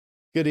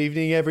Good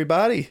evening,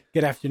 everybody.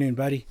 Good afternoon,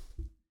 buddy.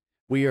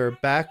 We are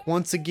back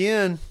once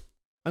again.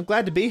 I'm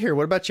glad to be here.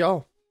 What about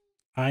y'all?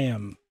 I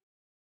am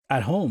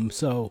at home,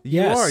 so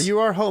You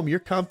are home. You're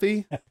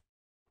comfy.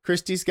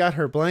 Christy's got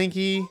her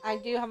blankie. I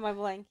do have my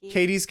blankie.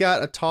 Katie's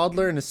got a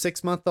toddler and a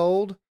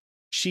 6-month-old.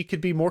 She could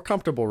be more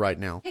comfortable right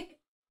now.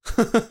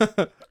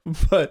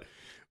 But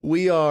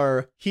we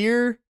are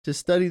here to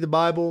study the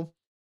Bible,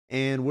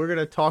 and we're going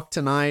to talk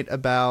tonight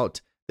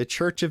about the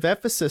church of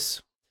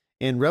Ephesus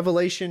in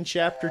Revelation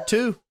chapter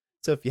 2.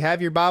 So if you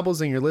have your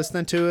Bibles and you're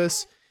listening to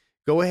us,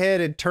 go ahead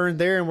and turn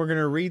there, and we're going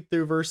to read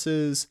through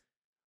verses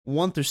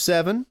 1 through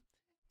 7.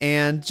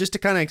 And just to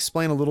kind of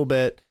explain a little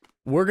bit,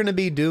 we're going to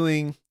be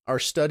doing our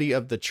study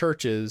of the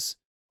churches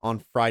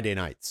on Friday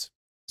nights.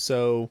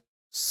 So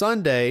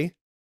Sunday,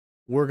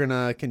 we're going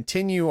to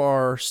continue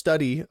our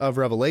study of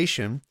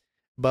Revelation,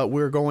 but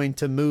we're going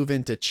to move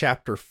into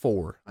chapter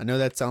 4. I know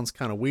that sounds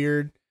kind of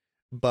weird,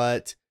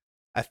 but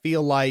I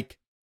feel like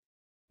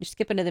You're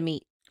skipping to the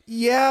meat.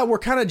 yeah, we're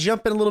kind of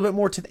jumping a little bit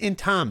more to the end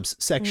times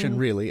section,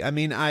 really. I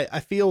mean, I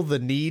feel the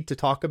need to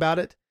talk about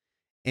it,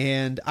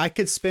 and I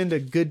could spend a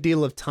good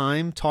deal of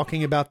time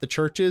talking about the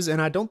churches,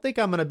 and I don't think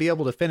I'm going to be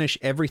able to finish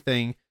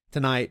everything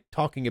tonight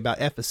talking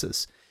about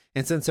Ephesus.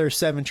 And since there's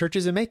 7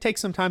 churches, it may take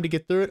some time to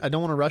get through it. I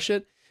don't want to rush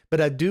it,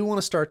 but I do want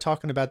to start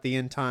talking about the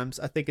end times.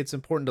 I think it's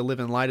important to live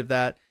in light of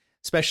that,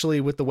 especially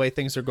with the way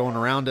things are going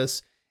around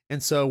us.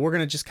 And so we're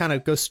going to just kind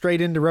of go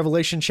straight into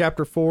Revelation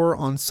chapter 4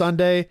 on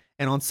Sunday.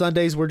 And on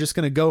Sundays, we're just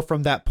going to go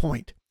from that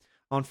point.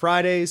 On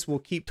Fridays, we'll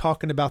keep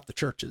talking about the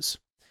churches.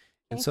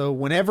 And so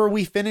whenever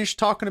we finish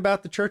talking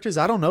about the churches,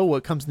 I don't know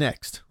what comes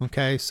next.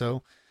 Okay,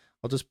 so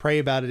I'll just pray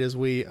about it as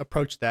we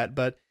approach that.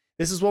 But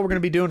this is what we're going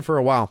to be doing for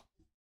a while.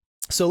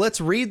 So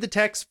let's read the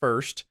text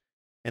first.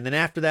 And then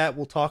after that,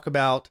 we'll talk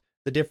about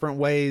the different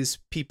ways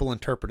people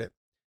interpret it.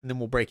 And then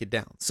we'll break it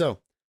down. So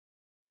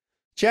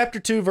chapter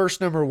 2, verse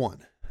number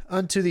 1.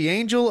 Unto the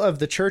angel of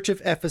the church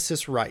of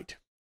Ephesus write,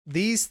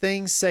 These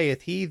things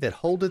saith he that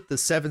holdeth the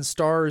 7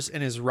 stars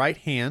in his right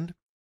hand,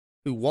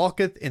 who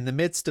walketh in the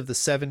midst of the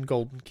 7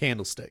 golden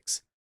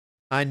candlesticks.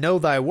 I know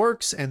thy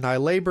works, and thy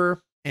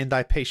labor, and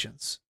thy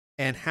patience,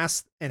 and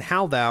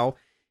how thou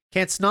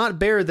canst not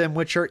bear them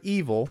which are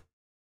evil,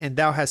 and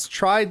thou hast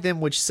tried them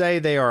which say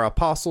they are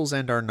apostles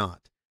and are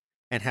not,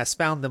 and hast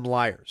found them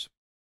liars,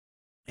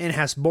 and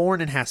hast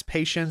borne and hast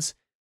patience,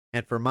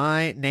 and for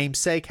my name's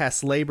sake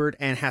hast labored,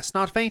 and hast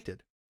not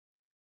fainted.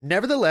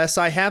 Nevertheless,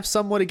 I have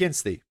somewhat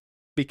against thee,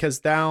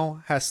 because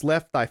thou hast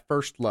left thy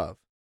first love.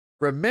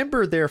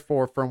 Remember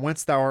therefore from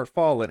whence thou art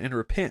fallen, and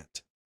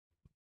repent,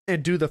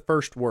 and do the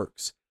first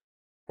works.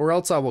 Or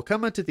else I will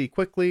come unto thee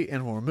quickly,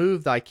 and will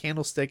remove thy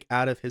candlestick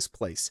out of his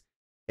place,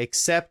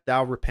 except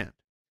thou repent.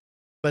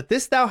 But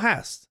this thou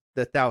hast,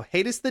 that thou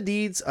hatest the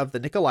deeds of the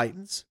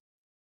Nicolaitans,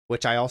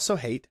 which I also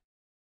hate.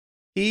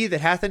 He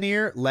that hath an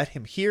ear, let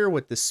him hear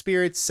what the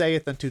Spirit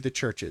saith unto the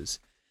churches.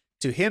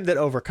 To him that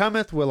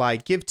overcometh will I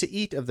give to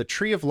eat of the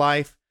tree of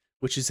life,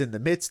 which is in the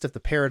midst of the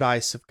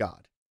paradise of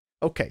God.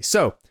 Okay,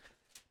 so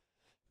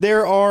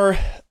there are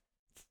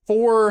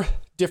 4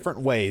 different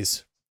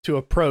ways to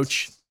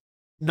approach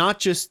not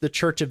just the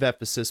church of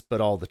Ephesus, but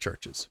all the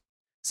churches.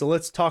 So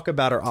let's talk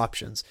about our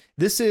options.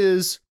 This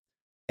is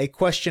a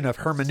question of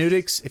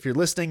hermeneutics. If you're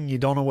listening, you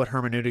don't know what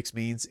hermeneutics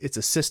means. It's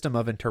a system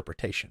of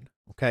interpretation,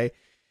 okay?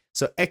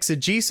 So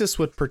exegesis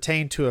would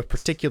pertain to a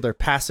particular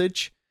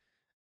passage.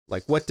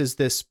 Like, what does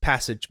this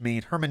passage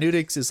mean?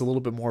 Hermeneutics is a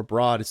little bit more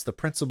broad. It's the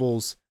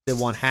principles that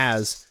one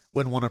has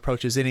when one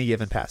approaches any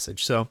given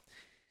passage. So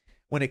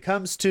when it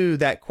comes to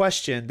that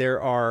question,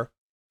 there are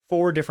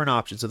 4 different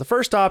options. So the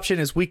first option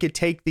is we could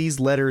take these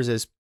letters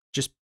as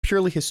just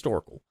purely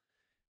historical.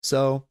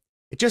 So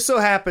it just so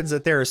happens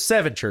that there are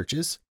 7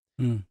 churches,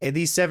 and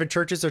these 7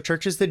 churches are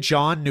churches that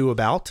John knew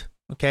about.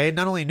 Okay,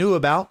 not only knew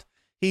about,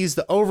 he's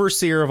the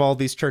overseer of all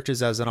these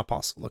churches as an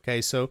apostle.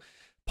 Okay, so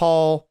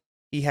Paul,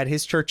 he had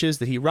his churches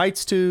that he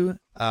writes to.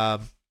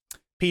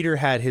 Peter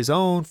had his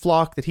own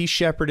flock that he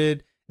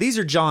shepherded. These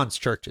are John's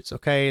churches,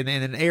 okay, in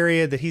an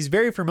area that he's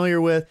very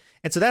familiar with,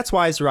 and so that's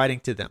why he's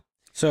writing to them.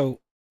 So,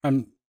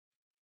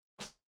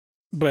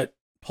 but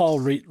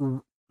Paul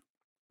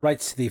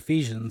writes to the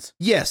Ephesians.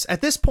 Yes, at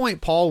this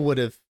point, Paul would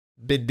have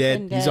been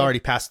dead. He's already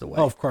passed away.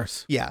 Oh, of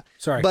course. Yeah.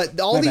 Sorry. But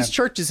all these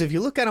churches, if you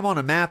look at them on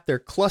a map, they're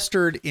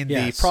clustered in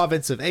the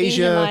province of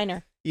Asia. Asia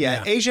Minor.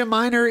 Yeah, Asia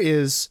Minor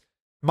is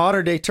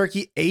modern-day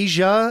Turkey.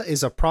 Asia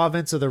is a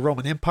province of the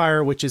Roman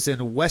Empire, which is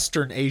in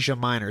Western Asia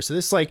Minor. So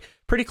this is like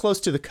pretty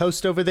close to the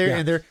coast over there,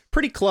 and they're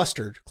pretty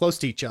clustered, close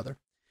to each other.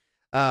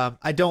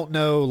 I don't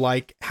know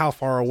like how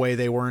far away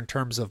they were in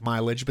terms of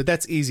mileage, but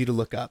that's easy to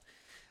look up.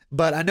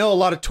 But I know a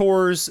lot of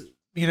tours,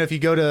 you know, if you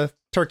go to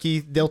Turkey,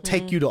 they'll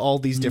take you to all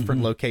these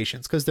different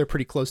locations because they're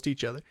pretty close to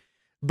each other.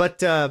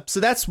 But so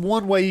that's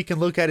one way you can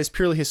look at it, is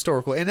purely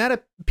historical. And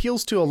that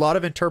appeals to a lot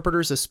of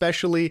interpreters,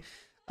 especially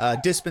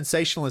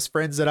dispensationalist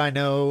friends that I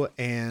know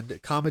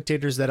and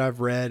commentators that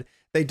I've read.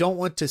 They don't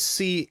want to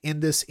see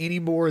in this any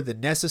more than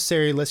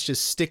necessary. Let's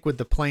just stick with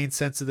the plain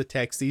sense of the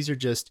text. These are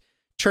just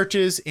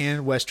churches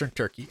in Western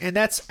Turkey. And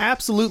that's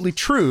absolutely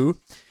true.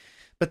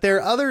 But there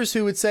are others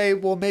who would say,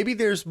 well, maybe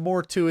there's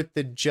more to it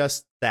than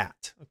just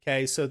that.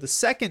 Okay, so the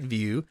second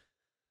view,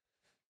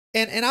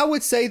 and I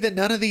would say that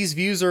none of these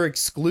views are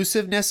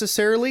exclusive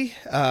necessarily,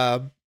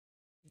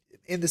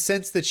 in the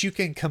sense that you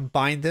can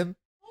combine them.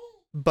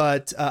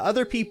 But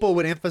other people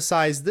would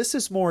emphasize this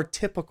is more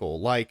typical.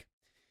 Like,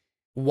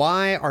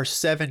 why are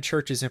 7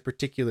 churches in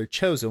particular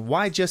chosen?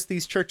 Why just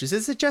these churches?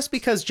 Is it just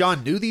because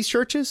John knew these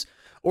churches?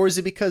 Or is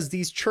it because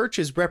these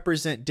churches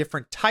represent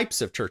different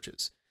types of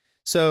churches?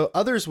 So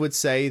others would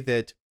say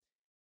that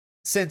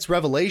since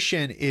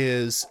Revelation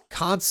is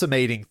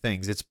consummating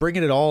things, it's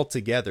bringing it all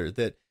together,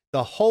 that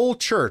the whole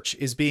church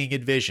is being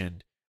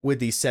envisioned with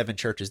these 7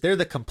 churches. They're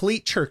the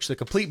complete church, the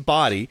complete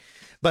body,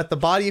 but the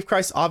body of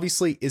Christ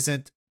obviously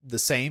isn't the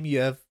same. You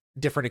have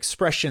different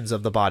expressions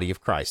of the body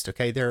of Christ,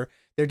 okay? There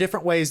are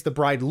different ways the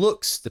bride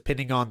looks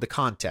depending on the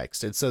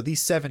context. And so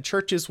these 7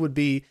 churches would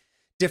be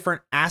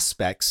different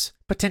aspects,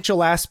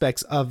 potential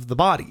aspects of the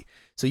body.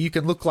 So you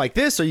can look like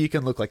this or you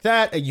can look like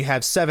that, and you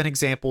have 7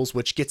 examples,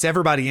 which gets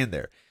everybody in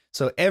there.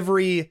 So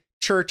every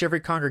church,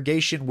 every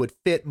congregation would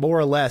fit more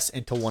or less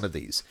into one of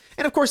these.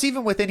 And of course,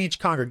 even within each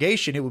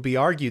congregation, it would be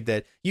argued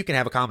that you can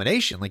have a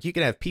combination. Like you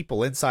can have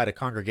people inside a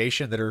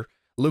congregation that are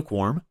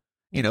lukewarm,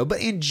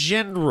 but in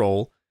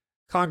general,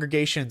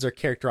 congregations are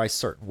characterized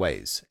certain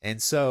ways.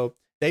 And so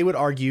they would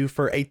argue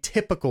for a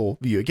typical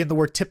view. Again, the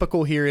word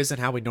typical here isn't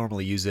how we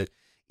normally use it.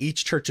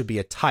 Each church would be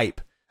a type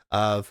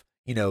of,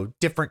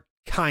 different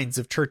kinds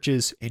of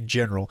churches in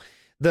general.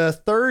 The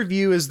third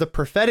view is the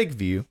prophetic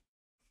view.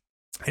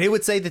 And it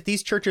would say that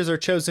these churches are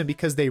chosen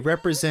because they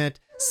represent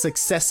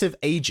successive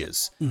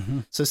ages. Mm-hmm.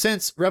 So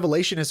since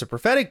Revelation is a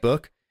prophetic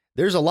book,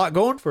 there's a lot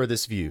going for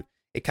this view.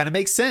 It kind of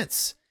makes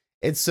sense.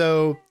 And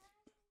so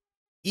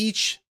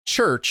each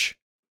church,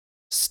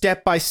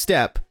 step by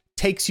step,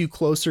 takes you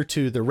closer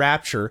to the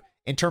rapture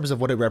in terms of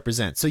what it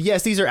represents. So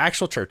yes, these are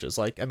actual churches.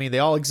 They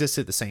all exist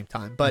at the same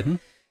time. But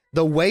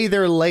the way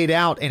they're laid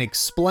out and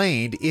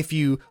explained, if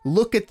you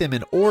look at them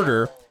in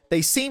order,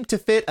 they seem to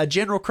fit a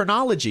general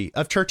chronology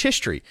of church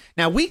history.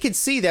 Now, we can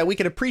see that, we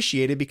can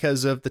appreciate it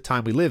because of the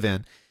time we live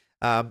in.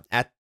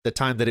 At the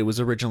time that it was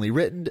originally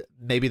written,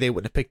 maybe they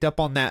wouldn't have picked up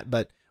on that,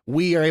 but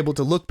we are able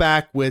to look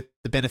back with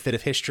the benefit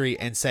of history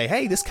and say,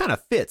 hey, this kind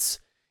of fits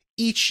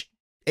each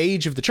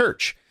age of the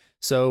church.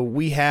 So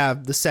we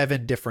have the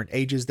 7 different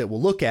ages that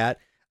we'll look at,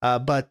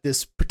 but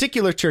this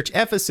particular church,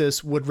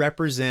 Ephesus, would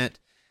represent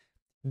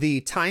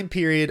the time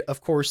period, of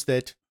course,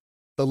 that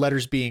the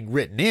letters being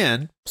written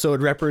in. So it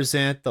would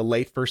represent the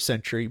late 1st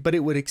century, but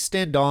it would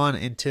extend on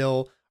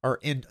into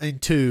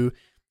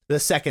the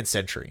 2nd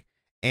century.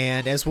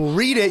 And as we'll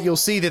read it, you'll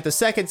see that the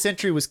 2nd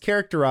century was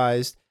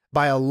characterized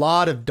by a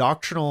lot of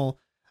doctrinal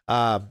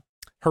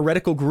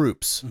heretical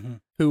groups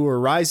who were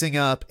rising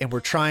up and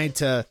were trying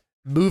to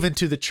move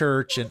into the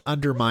church and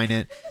undermine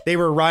it. They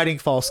were writing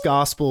false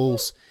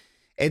gospels.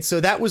 And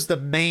so that was the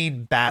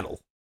main battle,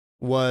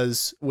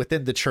 was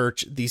within the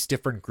church, these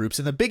different groups.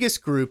 And the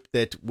biggest group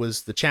that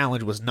was the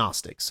challenge was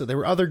Gnostics. So there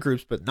were other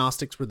groups, but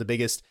Gnostics were the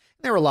biggest.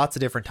 And there were lots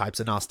of different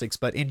types of Gnostics,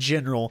 but in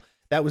general,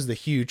 that was the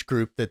huge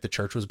group that the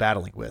church was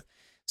battling with.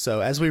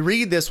 So as we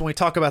read this, when we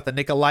talk about the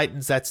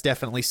Nicolaitans, that's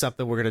definitely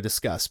something we're going to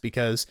discuss,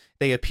 because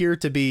they appear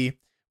to be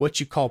what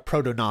you call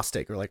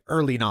proto-Gnostic, or like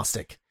early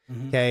Gnostic.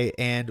 Okay.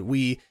 And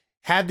we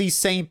have these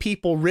same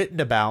people written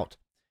about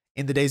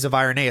in the days of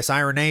Irenaeus.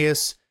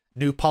 Irenaeus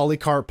knew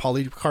Polycarp.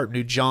 Polycarp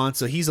knew John.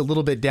 So he's a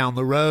little bit down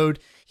the road.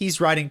 He's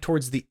writing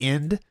towards the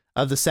end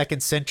of the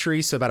 2nd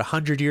century. So about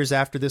 100 years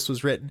after this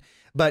was written,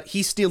 but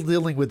he's still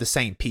dealing with the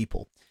same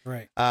people.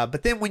 Right.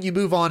 But then when you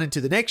move on into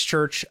the next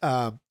church,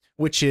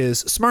 which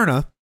is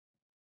Smyrna,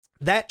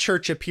 that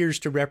church appears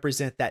to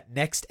represent that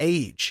next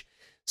age.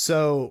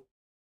 So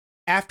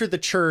after the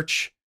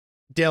church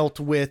dealt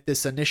with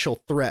this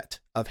initial threat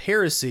of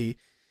heresy,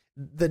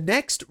 the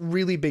next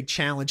really big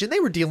challenge, and they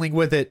were dealing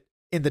with it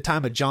in the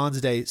time of John's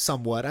day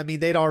somewhat.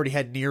 They'd already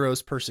had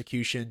Nero's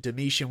persecution.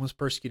 Domitian was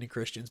persecuting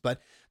Christians, but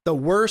the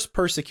worst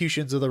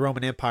persecutions of the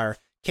Roman Empire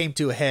came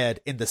to a head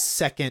in the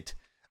 3rd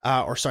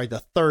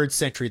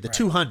century, the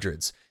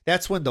 200s.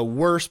 That's when the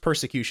worst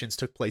persecutions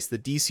took place, the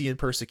Decian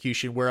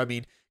persecution, where,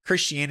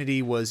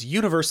 Christianity was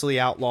universally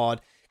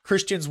outlawed.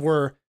 Christians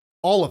were,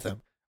 all of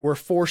them, were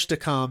forced to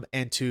come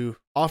and to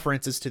offer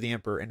incense to the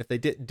emperor. And if they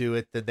didn't do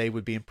it, then they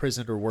would be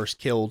imprisoned or worse,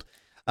 killed.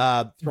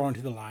 Thrown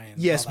to the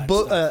lions. Yes,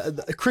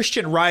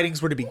 Christian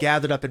writings were to be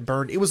gathered up and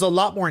burned. It was a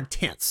lot more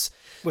intense.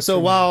 What's the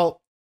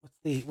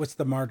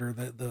martyr,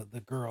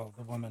 the girl,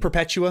 the woman?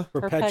 Perpetua.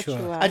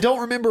 I don't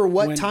remember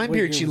what time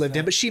period she lived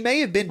in, but she may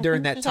have been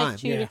during that time.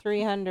 Like 200 to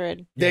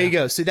 300. There you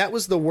go. So that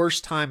was the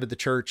worst time of the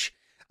church.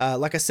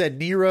 Like I said,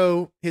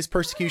 Nero, his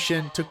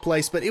persecution took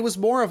place, but it was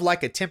more of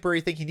like a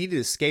temporary thing. He needed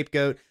a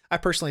scapegoat. I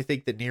personally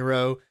think that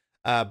Nero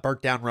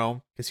burnt down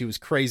Rome because he was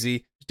crazy.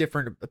 There's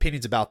different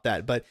opinions about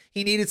that, but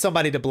he needed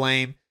somebody to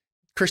blame.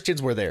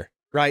 Christians were there,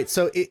 right?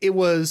 So it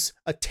was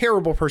a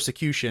terrible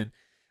persecution,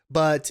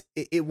 but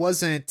it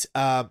wasn't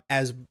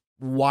as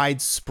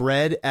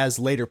widespread as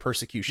later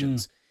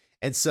persecutions.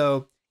 And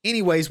so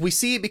anyways, we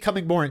see it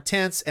becoming more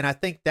intense, and I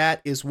think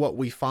that is what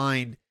we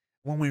find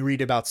when we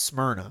read about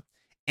Smyrna.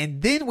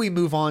 And then we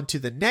move on to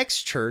the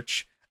next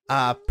church,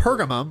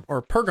 Pergamum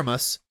or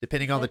Pergamus,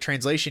 depending on the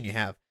translation you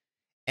have.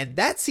 And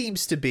that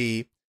seems to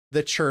be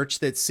the church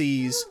that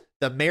sees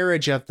the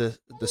marriage of the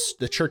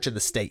church and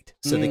the state.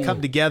 So they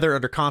come together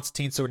under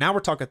Constantine. So now we're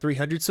talking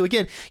 300. So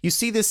again, you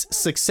see this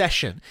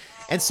succession.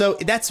 And so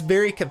that's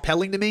very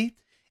compelling to me.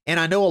 And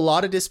I know a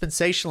lot of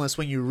dispensationalists,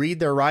 when you read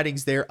their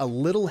writings, they're a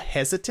little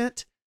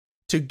hesitant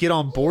to get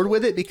on board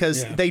with it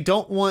because they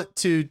don't want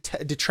to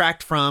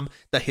detract from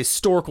the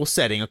historical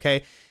setting,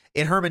 okay?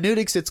 In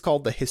hermeneutics, it's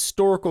called the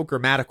historical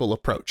grammatical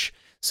approach.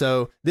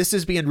 So this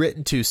is being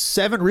written to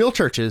 7 real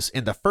churches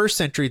in the first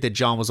century that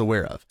John was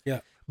aware of.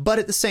 Yeah. But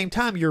at the same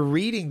time, you're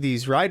reading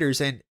these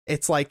writers and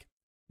it's like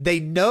they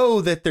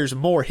know that there's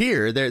more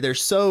here. They're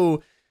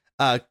so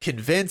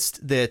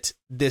convinced that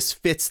this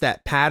fits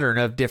that pattern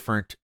of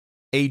different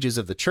ages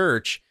of the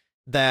church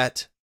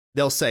that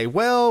they'll say,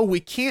 well, we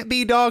can't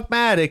be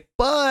dogmatic,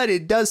 but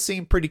it does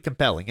seem pretty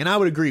compelling. And I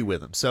would agree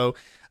with them. So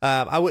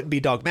I wouldn't be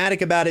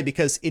dogmatic about it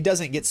because it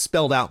doesn't get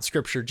spelled out in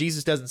Scripture.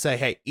 Jesus doesn't say,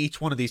 hey, each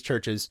one of these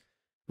churches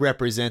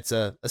represents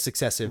a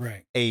successive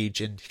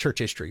age in church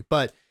history,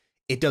 but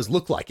it does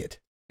look like it.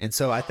 And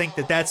so I think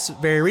that that's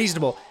very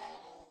reasonable.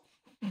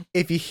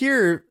 If you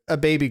hear a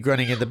baby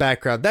grunting in the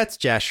background, that's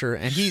Jasher,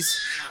 and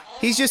he's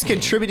just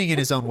contributing in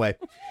his own way.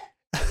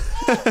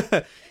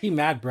 He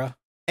mad, bro.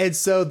 And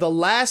so the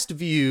last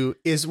view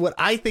is what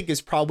I think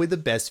is probably the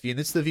best view, and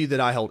it's the view that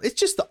I hold. It's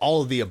just the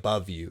all of the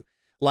above view.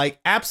 Like,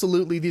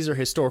 absolutely, these are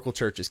historical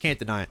churches. Can't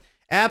deny it.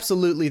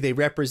 Absolutely, they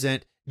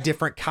represent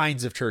different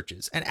kinds of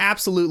churches. And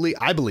absolutely,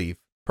 I believe,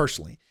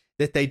 personally,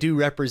 that they do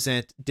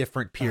represent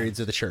different periods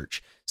of the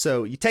church.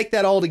 So you take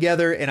that all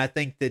together, and I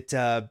think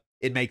that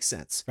it makes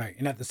sense. Right.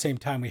 And at the same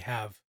time, we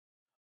have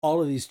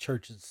all of these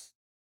churches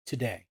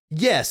today.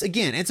 Yes,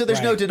 again. And so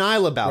there's no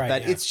denial about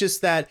that. Yeah. It's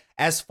just that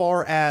as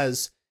far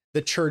as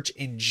the church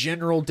in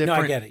general,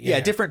 different, I get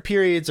it. different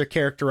periods are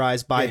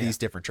characterized by these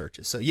different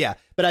churches. So yeah,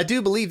 but I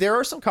do believe there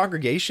are some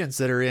congregations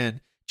that are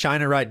in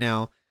China right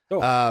now.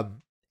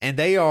 And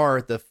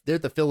they're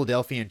the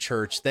Philadelphian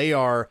church. They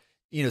are,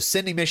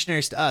 sending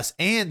missionaries to us,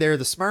 and they're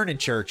the Smyrna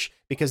church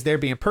because they're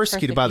being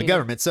persecuted by the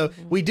government. So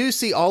we do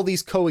see all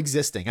these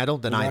coexisting. I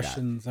don't deny that.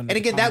 And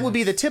again, that would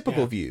be the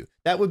typical view.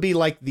 That would be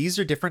like, these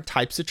are different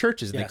types of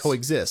churches and they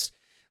coexist.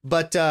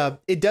 But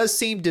it does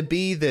seem to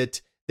be that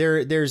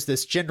there's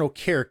this general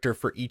character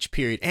for each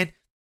period. And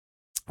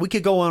we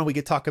could go on, we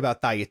could talk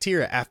about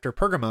Thyatira after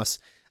Pergamos.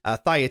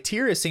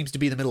 Thyatira seems to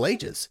be the Middle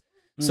Ages.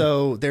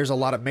 So there's a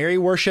lot of Mary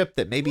worship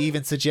that maybe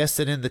even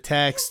suggested in the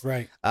text.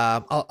 Right.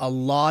 A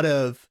lot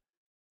of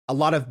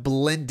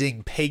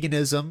blending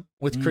paganism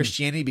with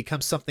Christianity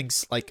becomes something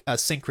like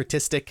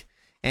syncretistic.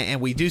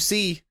 And we do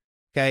see,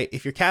 okay,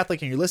 if you're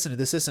Catholic and you're listening to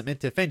this, isn't meant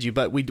to offend you,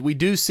 but we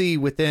do see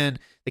within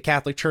the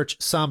Catholic Church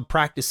some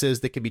practices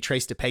that can be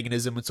traced to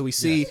paganism. And so we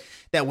see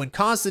that when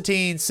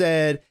Constantine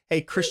said,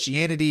 hey,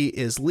 Christianity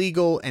is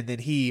legal, and then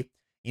he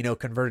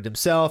converted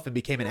himself and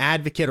became an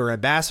advocate or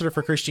ambassador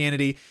for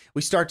Christianity,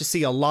 we start to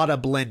see a lot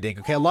of blending.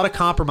 Okay, a lot of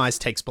compromise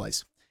takes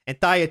place. And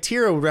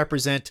Thyatira would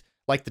represent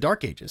like the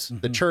Dark Ages.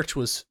 The church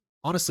was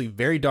honestly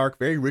very dark,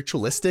 very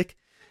ritualistic,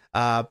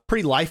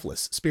 pretty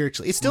lifeless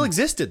spiritually. It still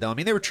existed, though. I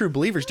mean, they were true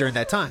believers during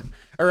that time,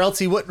 or else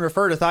he wouldn't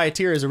refer to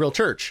Thyatira as a real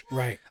church.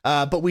 Right.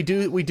 But we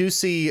do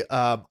see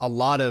a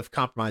lot of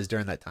compromise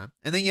during that time.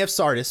 And then you have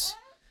Sardis,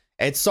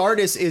 and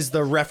Sardis is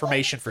the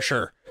Reformation for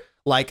sure.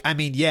 Like, I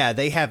mean, yeah,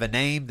 they have a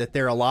name that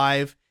they're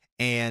alive,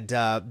 and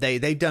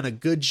they've done a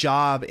good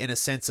job in a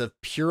sense of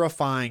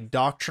purifying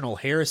doctrinal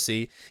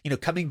heresy,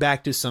 coming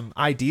back to some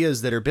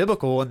ideas that are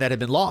biblical and that have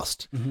been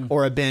lost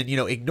or have been,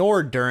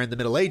 ignored during the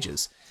Middle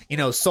Ages.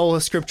 Sola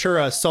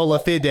Scriptura, sola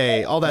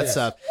fide, all that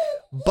stuff.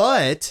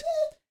 But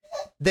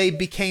they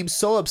became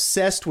so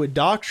obsessed with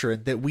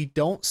doctrine that we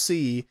don't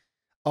see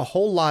a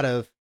whole lot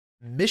of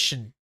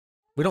mission.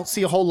 We don't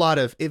see a whole lot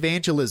of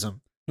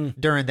evangelism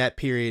during that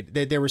period.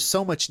 There was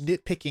so much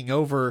nitpicking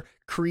over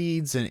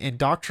creeds and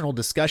doctrinal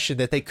discussion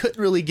that they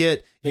couldn't really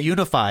get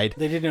unified.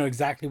 They didn't know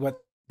exactly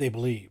what they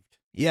believed.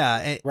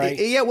 Yeah. Right.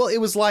 Well, it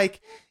was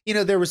like,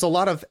 there was a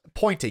lot of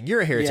pointing.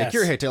 You're a heretic. Yes.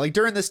 You're a heretic. Like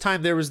during this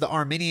time, there was the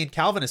Arminian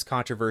Calvinist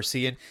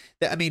controversy.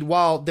 And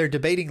while they're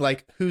debating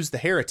like who's the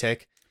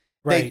heretic,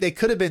 they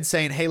could have been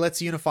saying, hey,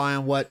 let's unify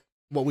on what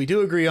we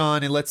do agree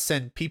on, and let's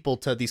send people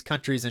to these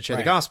countries and share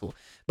the gospel.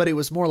 But it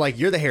was more like,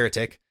 you're the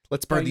heretic.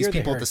 Let's burn these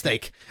people at the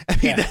stake. I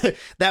mean,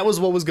 that was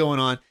what was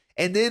going on.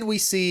 And then we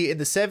see in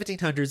the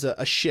 1700s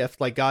a shift,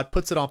 like God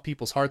puts it on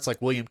people's hearts,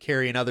 like William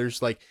Carey and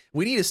others, like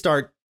we need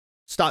to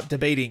stop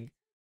debating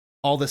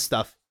all this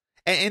stuff.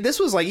 And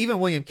this was like, even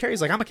William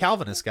Carey's like, I'm a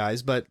Calvinist,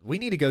 guys, but we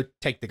need to go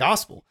take the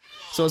gospel.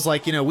 So it's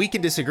like, we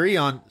can disagree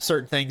on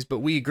certain things, but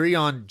we agree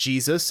on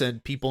Jesus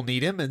and people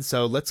need him. And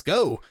so let's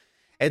go.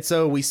 And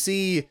so we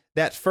see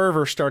that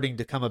fervor starting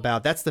to come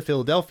about. That's the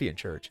Philadelphian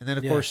church. And then,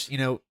 of course,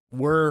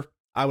 we're,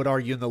 I would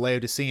argue, in the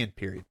Laodicean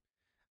period.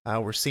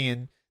 We're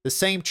seeing the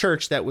same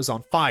church that was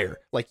on fire,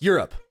 like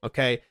Europe,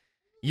 okay?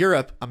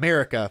 Europe,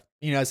 America,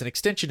 as an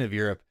extension of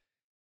Europe,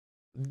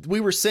 we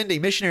were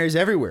sending missionaries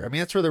everywhere. I mean,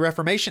 that's where the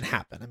Reformation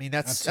happened. I mean,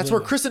 that's where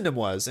Absolutely. Christendom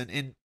was.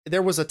 And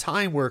there was a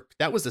time where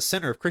that was the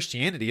center of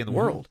Christianity in the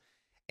world.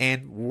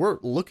 And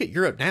look at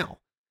Europe now.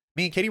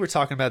 Me and Katie were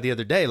talking about it the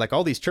other day, like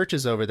all these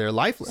churches over there,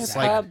 lifeless.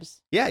 They're Like,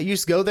 pubs. yeah, you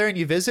just go there and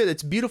you visit.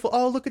 It's beautiful.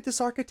 Oh, look at this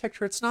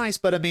architecture. It's nice.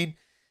 But I mean,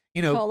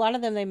 Well, a lot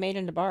of them they made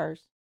into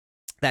bars.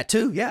 that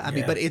too. Yeah. I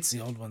mean, but it's, the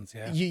old ones,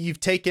 yeah. you've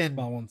taken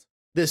Small ones.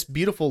 this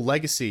beautiful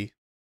legacy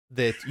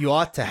that you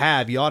ought to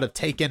have. You ought to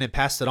take in and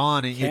pass it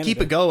on, and you keep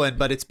Canada. it going,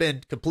 but it's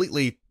been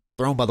completely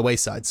thrown by the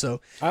wayside.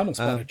 So I almost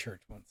bought a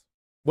church once.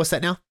 what's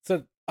that now?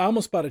 So I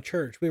almost bought a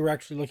church. We were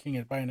actually looking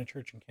at buying a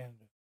church in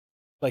Canada,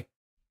 like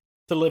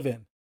to live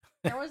in.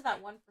 There was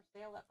that one for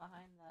sale up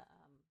behind the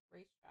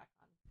racetrack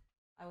on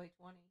Highway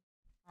 20,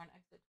 or on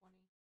exit 20.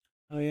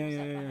 Oh yeah, Was yeah,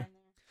 that yeah. behind there?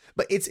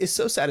 But it's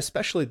so sad,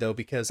 especially though,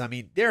 because I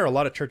mean, there are a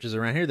lot of churches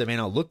around here that may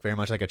not look very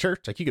much like a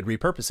church. Like you could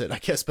repurpose it, I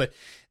guess. But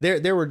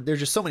there's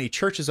just so many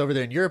churches over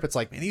there in Europe. It's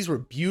like, man, these were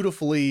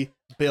beautifully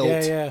built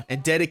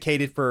and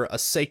dedicated for a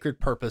sacred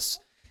purpose.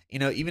 You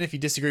know, even if you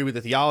disagree with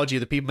the theology of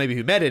the people maybe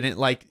who met in it,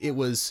 like it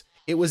was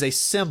a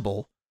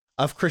symbol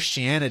of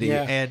Christianity,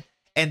 Yeah.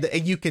 and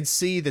you can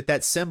see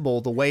that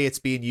symbol, the way it's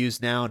being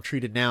used now and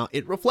treated now,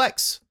 it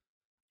reflects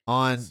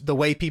on the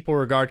way people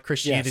regard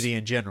Christianity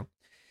in general.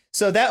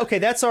 So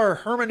that's our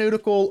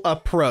hermeneutical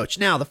approach.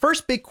 Now, the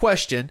first big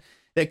question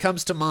that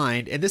comes to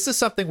mind, and this is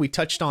something we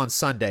touched on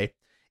Sunday,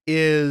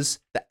 is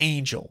the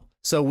angel.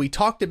 So we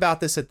talked about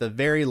this at the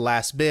very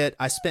last bit.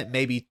 I spent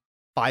maybe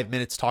 5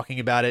 minutes talking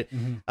about it.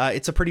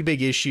 It's a pretty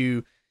big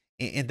issue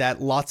in that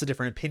lots of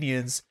different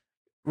opinions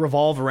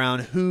revolve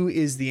around who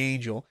is the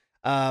angel.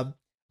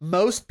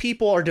 Most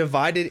people are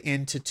divided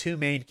into two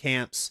main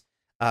camps.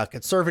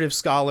 Conservative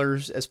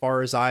scholars, as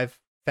far as I've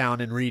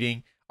found in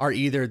reading, are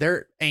either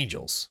they're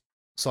angels.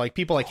 So like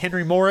people like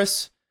Henry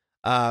Morris,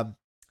 I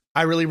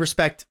really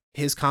respect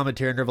his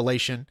commentary on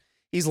Revelation.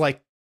 He's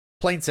like,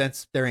 plain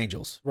sense, they're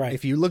angels. Right.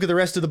 If you look at the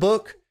rest of the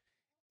book,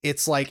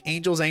 it's like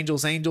angels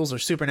are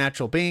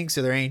supernatural beings,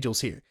 so they're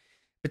angels here.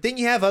 But then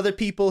you have other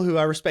people who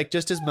I respect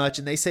just as much,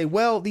 and they say,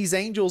 well, these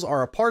angels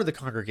are a part of the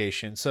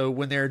congregation. So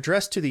when they're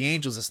addressed to the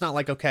angels, it's not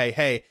like, okay,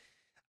 hey,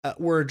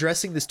 we're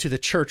addressing this to the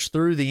church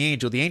through the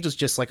angel. The angel's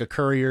just like a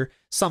courier,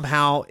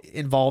 somehow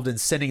involved in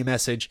sending a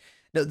message.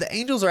 No, the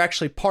angels are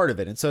actually part of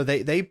it. And so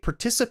they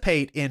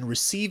participate in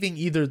receiving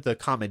either the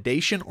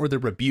commendation or the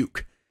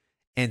rebuke.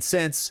 And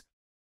since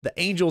the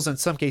angels in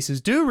some cases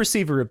do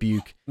receive a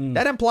rebuke,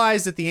 that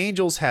implies that the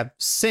angels have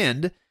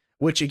sinned,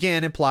 which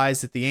again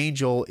implies that the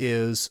angel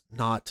is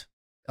not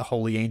a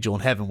holy angel in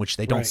heaven, which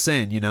they don't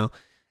sin,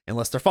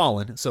 unless they're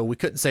fallen. So we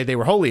couldn't say they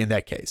were holy in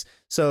that case.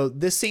 So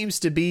this seems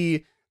to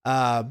be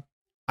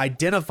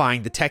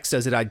identifying, the text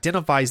as it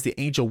identifies the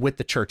angel with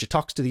the church. It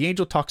talks to the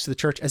angel, talks to the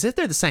church as if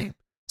they're the same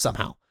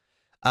somehow.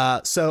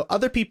 So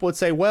other people would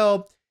say,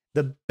 well,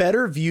 the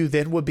better view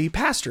then would be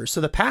pastors.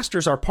 So the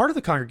pastors are part of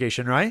the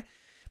congregation, right?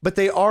 But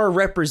they are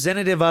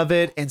representative of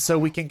it. And so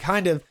we can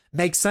kind of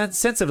make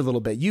sense of it a little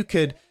bit. You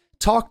could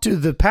talk to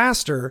the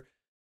pastor.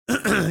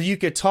 You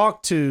could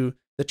talk to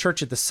the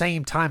church at the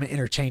same time and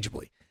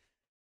interchangeably.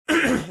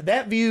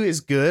 That view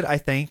is good, I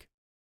think.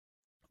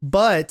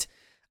 But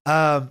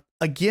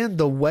again,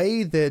 the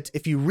way that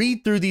if you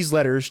read through these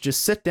letters,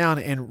 just sit down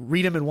and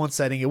read them in one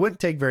setting, it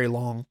wouldn't take very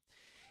long.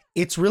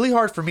 It's really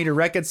hard for me to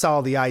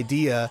reconcile the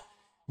idea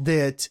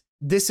that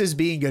this is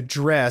being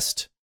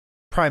addressed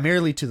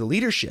primarily to the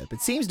leadership.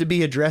 It seems to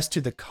be addressed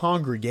to the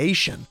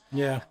congregation.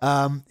 Yeah.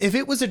 If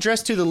it was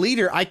addressed to the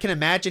leader, I can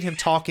imagine him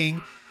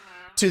talking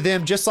to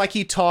them just like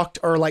he talked,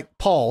 or like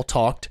Paul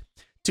talked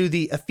to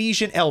the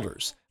Ephesian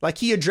elders. Like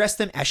he addressed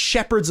them as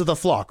shepherds of the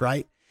flock,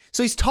 right?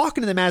 So he's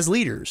talking to them as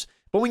leaders.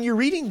 But when you're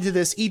reading to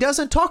this, he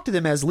doesn't talk to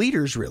them as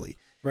leaders, really.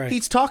 Right. He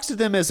talks to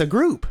them as a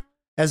group,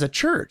 as a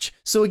church.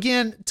 So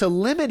again, to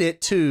limit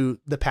it to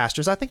the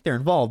pastors, I think they're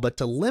involved, but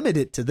to limit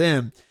it to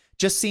them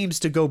just seems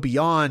to go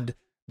beyond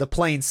the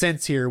plain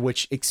sense here,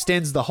 which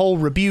extends the whole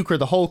rebuke or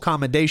the whole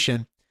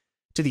commendation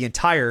to the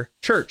entire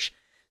church.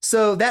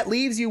 So that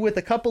leaves you with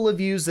a couple of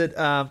views that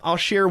I'll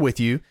share with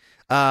you.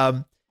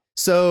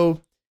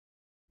 So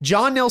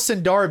John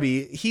Nelson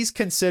Darby, he's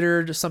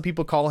considered, some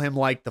people call him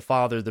like the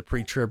father of the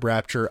pre-trib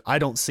rapture. I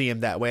don't see him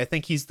that way. I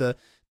think he's the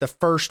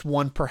first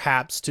one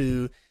perhaps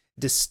to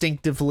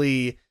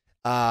distinctively,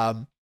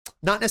 not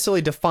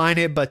necessarily define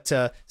it, but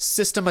to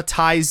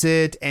systematize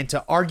it and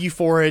to argue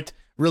for it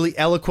really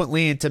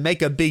eloquently and to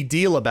make a big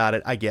deal about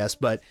it, I guess.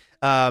 But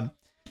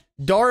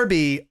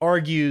Darby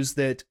argues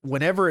that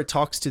whenever it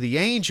talks to the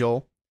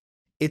angel,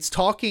 it's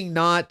talking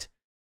not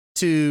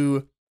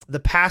to the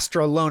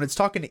pastor alone. It's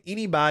talking to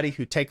anybody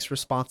who takes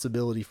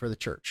responsibility for the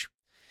church.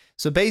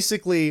 So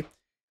basically,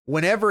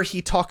 whenever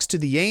he talks to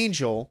the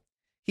angel,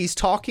 he's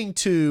talking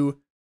to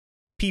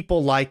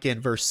people like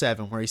in verse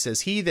 7, where he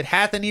says, he that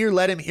hath an ear,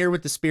 let him hear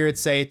what the Spirit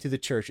saith to the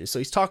churches. So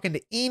he's talking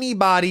to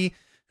anybody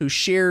who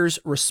shares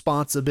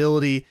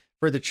responsibility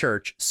for the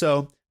church.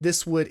 So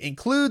this would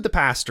include the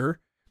pastor,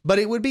 but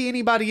it would be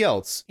anybody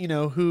else,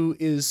 who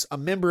is a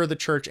member of the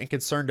church and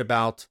concerned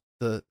about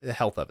the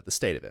health of it, the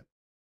state of it.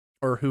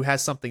 or who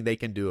has something they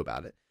can do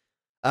about it.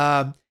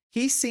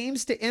 He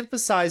seems to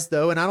emphasize,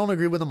 though, and I don't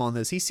agree with him on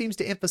this, he seems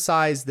to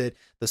emphasize that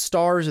the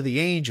stars or the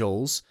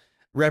angels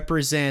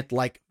represent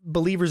like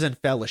believers in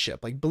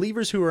fellowship, like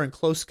believers who are in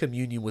close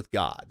communion with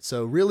God.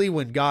 So really,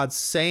 when God's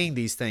saying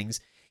these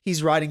things,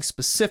 he's writing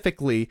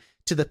specifically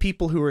to the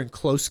people who are in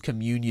close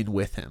communion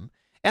with him.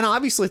 And I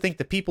obviously think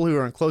the people who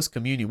are in close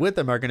communion with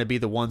him are going to be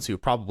the ones who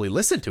probably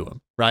listen to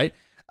him, right?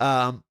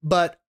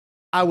 But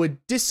I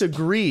would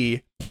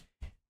disagree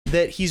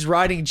that he's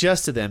writing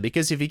just to them,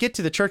 because if you get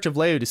to the church of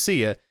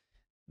Laodicea,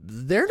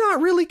 they're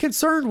not really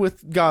concerned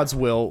with God's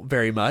will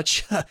very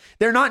much.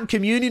 They're not in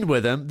communion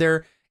with him.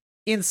 They're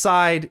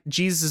inside.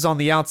 Jesus is on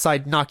the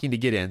outside knocking to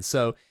get in.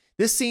 So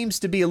this seems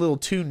to be a little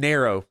too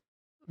narrow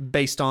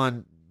based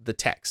on the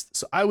text.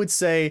 So I would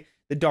say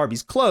that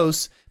Darby's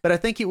close, but I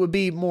think it would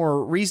be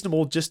more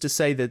reasonable just to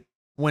say that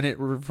when it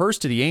refers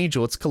to the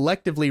angel, it's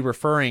collectively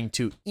referring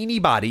to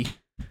anybody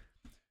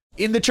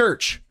in the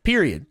church,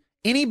 period.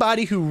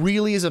 Anybody who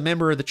really is a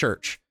member of the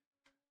church,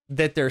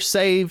 that they're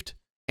saved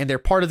and they're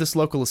part of this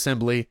local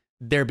assembly,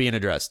 they're being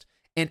addressed.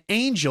 An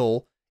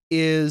angel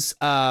is,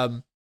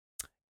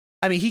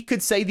 he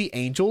could say the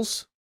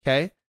angels,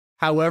 okay?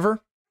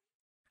 However,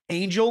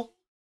 angel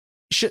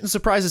shouldn't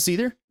surprise us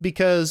either,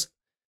 because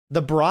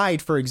the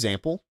bride, for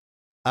example,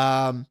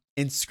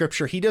 in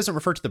scripture, he doesn't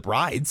refer to the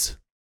brides.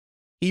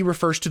 He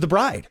refers to the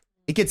bride.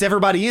 It gets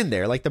everybody in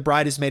there, like the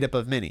bride is made up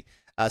of many.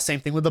 Same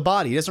thing with the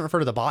body. He doesn't refer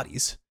to the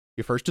bodies.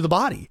 He refers to the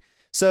body.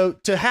 So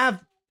to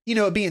have,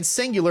 it being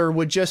singular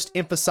would just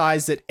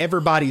emphasize that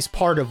everybody's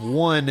part of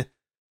one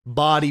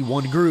body,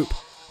 one group.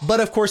 But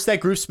of course,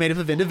 that group's made up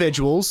of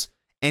individuals,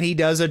 and he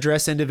does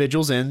address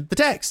individuals in the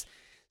text.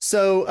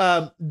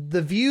 So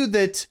the view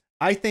that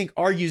I think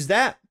argues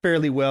that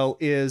fairly well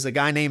is a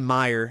guy named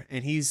Meyer,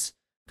 and he's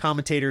a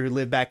commentator who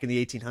lived back in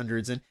the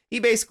 1800s. And he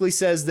basically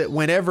says that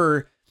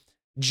whenever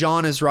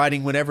John is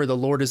writing, whenever the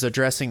Lord is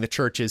addressing the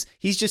churches,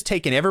 he's just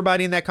taking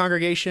everybody in that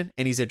congregation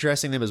and he's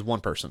addressing them as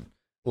one person.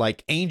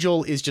 Like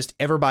angel is just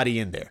everybody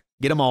in there.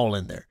 Get them all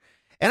in there.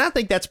 And I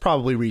think that's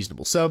probably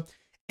reasonable. So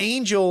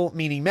angel,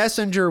 meaning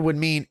messenger, would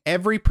mean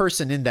every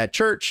person in that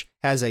church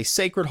has a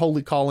sacred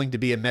holy calling to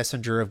be a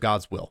messenger of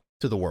God's will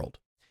to the world.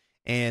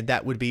 And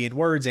that would be in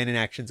words and in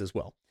actions as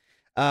well.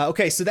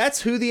 Okay, so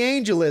that's who the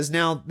angel is.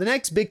 Now, the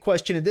next big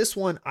question, and this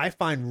one I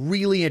find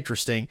really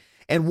interesting,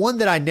 and one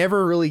that I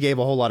never really gave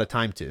a whole lot of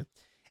time to,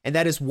 and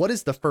that is, what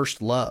is the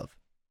first love?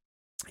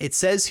 It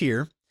says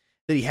here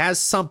that he has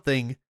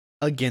something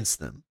against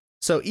them.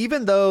 So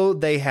even though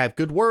they have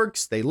good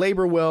works, they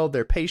labor well,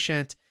 they're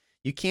patient,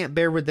 you can't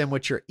bear with them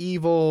what you're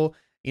evil,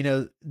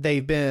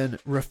 they've been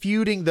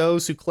refuting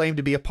those who claim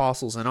to be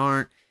apostles and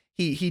aren't.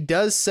 He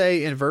does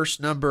say in verse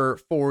number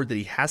 4 that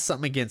he has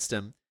something against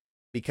him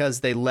because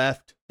they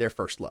left their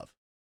first love.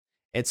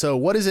 And so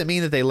what does it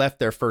mean that they left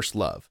their first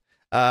love?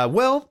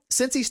 Well,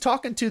 since he's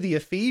talking to the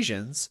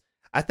Ephesians,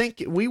 I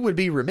think we would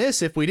be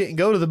remiss if we didn't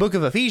go to the book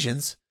of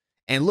Ephesians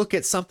and look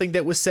at something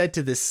that was said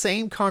to the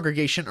same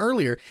congregation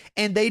earlier,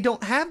 and they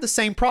don't have the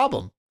same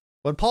problem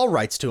when Paul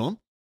writes to them.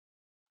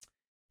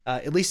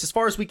 At least as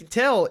far as we can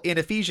tell, in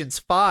Ephesians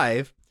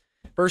 5,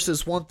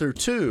 verses 1 through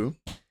 2,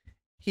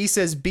 he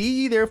says, "Be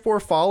ye therefore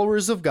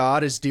followers of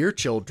God as dear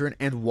children,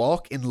 and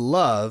walk in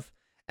love,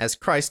 as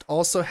Christ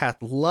also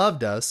hath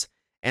loved us,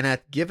 and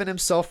hath given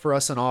himself for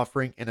us an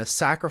offering and a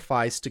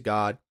sacrifice to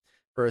God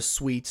for a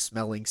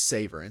sweet-smelling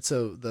savor." And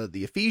so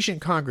the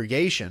Ephesian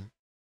congregation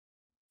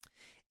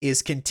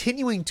is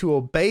continuing to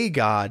obey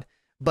God,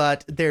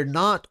 but they're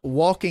not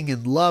walking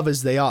in love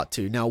as they ought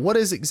to. Now, what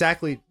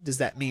exactly does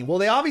that mean? Well,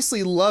 they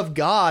obviously love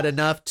God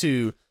enough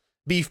to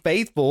be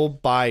faithful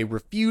by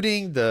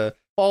refuting the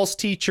false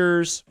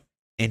teachers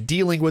and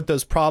dealing with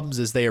those problems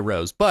as they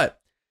arose. But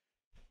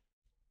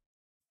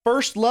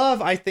first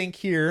love, I think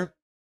here,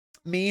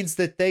 means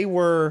that they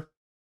were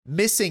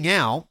missing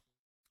out,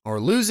 or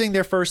losing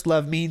their first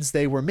love means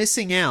they were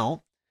missing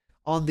out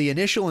on the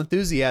initial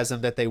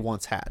enthusiasm that they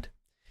once had.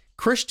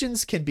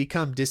 Christians can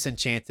become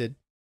disenchanted.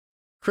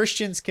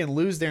 Christians can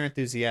lose their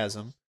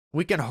enthusiasm.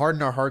 We can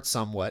harden our hearts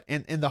somewhat.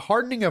 And the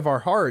hardening of our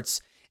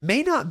hearts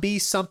may not be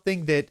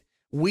something that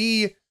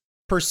we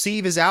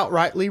perceive as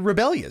outrightly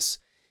rebellious.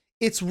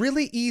 It's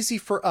really easy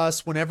for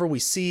us, whenever we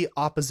see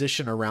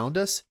opposition around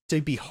us,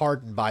 to be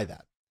hardened by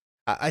that.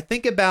 I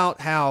think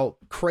about how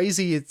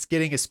crazy it's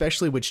getting,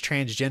 especially with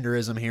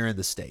transgenderism here in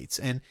the States.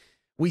 And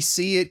we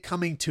see it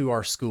coming to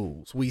our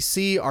schools. We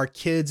see our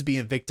kids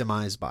being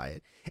victimized by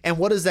it. And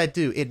what does that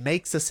do? It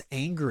makes us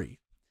angry.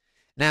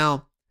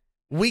 Now,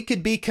 we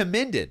could be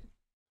commended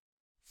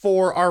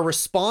for our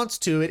response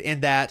to it,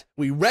 in that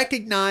we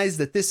recognize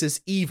that this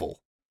is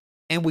evil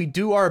and we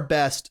do our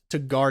best to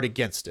guard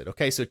against it.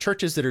 Okay, so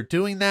churches that are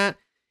doing that,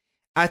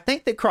 I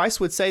think that Christ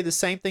would say the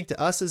same thing to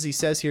us as he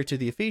says here to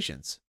the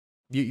Ephesians.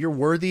 You're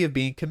worthy of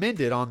being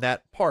commended on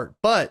that part,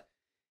 but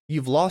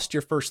you've lost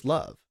your first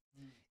love.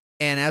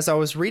 And as I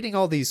was reading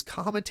all these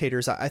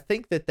commentators, I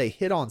think that they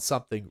hit on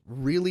something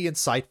really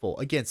insightful.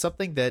 Again,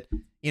 something that,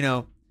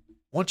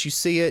 once you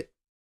see it,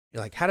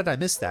 you're like, how did I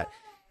miss that?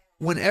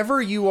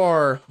 whenever you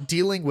are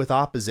dealing with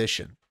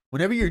opposition,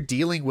 whenever you're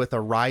dealing with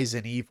a rise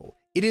in evil,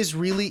 it is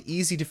really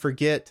easy to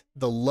forget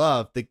the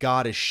love that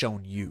God has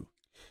shown you.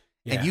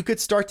 Yeah. And you could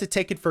start to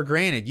take it for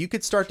granted. You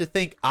could start to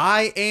think,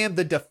 I am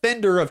the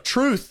defender of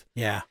truth.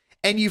 Yeah.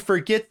 And you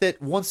forget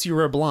that once you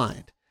were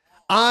blind.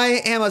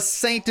 I am a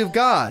saint of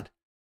God,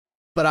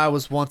 but I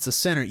was once a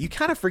sinner. You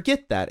kind of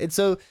forget that. And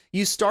so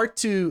you start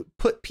to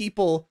put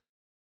people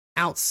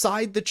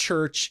outside the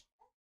church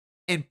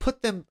and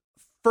put them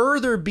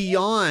further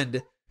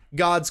beyond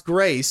God's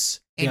grace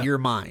in your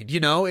mind. You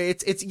know,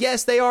 it's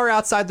yes, they are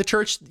outside the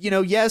church. You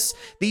know, yes,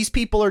 these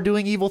people are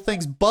doing evil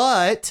things,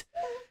 but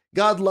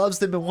God loves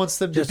them and wants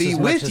them Just to be as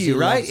much with as you, he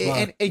right? loves love.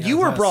 And Yeah, you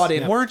were us. brought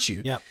in, Yep. weren't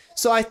you? Yep.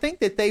 So I think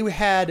that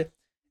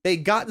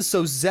they'd gotten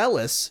so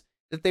zealous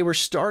that they were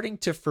starting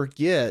to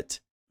forget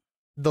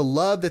the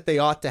love that they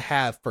ought to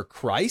have for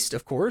Christ,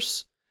 of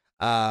course,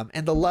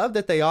 and the love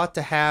that they ought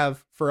to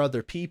have for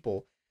other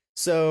people.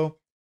 So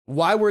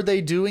why were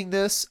they doing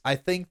this? I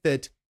think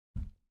that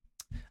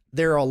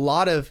there are a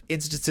lot of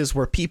instances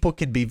where people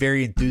can be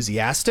very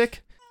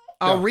enthusiastic.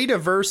 I'll read a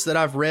verse that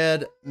I've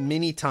read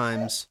many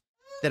times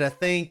that I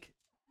think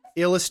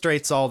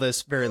illustrates all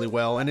this very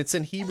well, and it's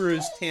in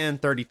Hebrews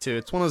 10:32.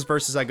 It's one of those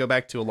verses I go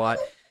back to a lot.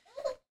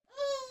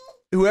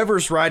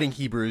 Whoever's writing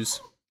Hebrews,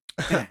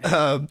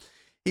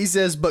 he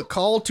says, "But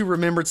call to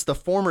remembrance the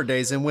former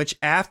days in which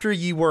after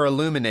ye were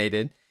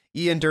illuminated,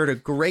 ye endured a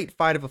great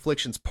fight of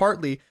afflictions,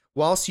 partly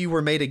whilst you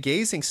were made a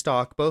gazing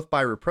stock, both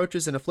by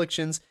reproaches and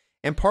afflictions,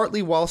 and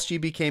partly whilst ye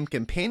became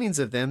companions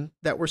of them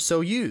that were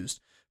so used.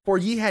 For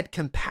ye had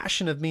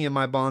compassion of me and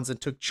my bonds,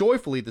 and took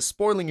joyfully the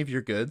spoiling of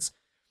your goods,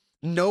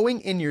 knowing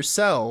in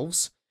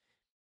yourselves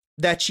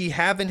that ye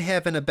have in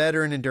heaven a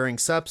better and enduring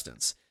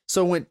substance."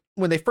 So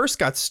when they first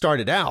got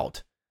started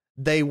out,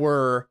 they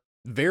were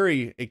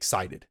very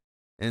excited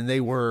and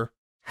they were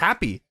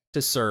happy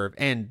to serve.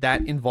 And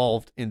that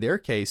involved, in their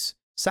case,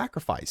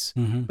 sacrifice.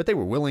 Mm-hmm. But they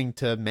were willing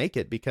to make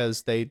it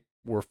because they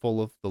were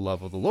full of the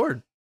love of the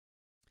Lord.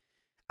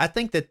 I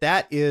think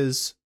that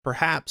is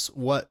perhaps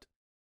what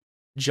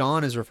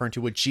John is referring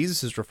to, what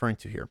Jesus is referring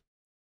to here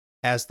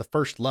as the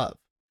first love.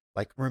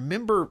 Like,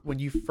 remember when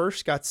you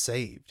first got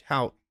saved,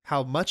 how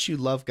much you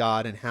love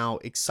God and how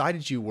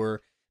excited you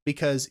were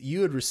because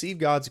you had received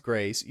God's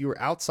grace. You were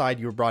outside,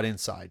 you were brought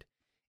inside.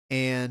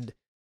 And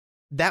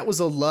that was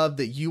a love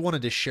that you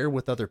wanted to share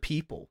with other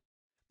people.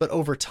 But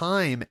over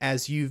time,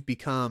 as you've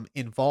become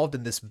involved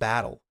in this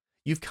battle,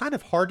 you've kind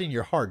of hardened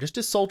your heart, just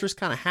as soldiers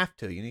kind of have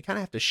to. You kind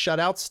of have to shut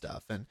out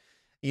stuff. And,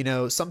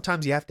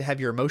 sometimes you have to have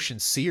your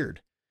emotions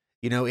seared,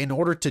 in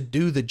order to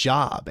do the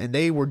job. And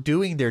they were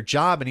doing their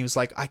job. And he was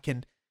like,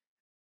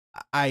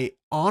 I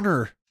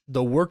honor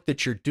the work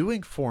that you're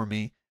doing for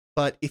me,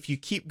 but if you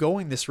keep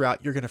going this route,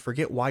 you're going to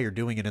forget why you're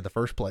doing it in the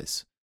first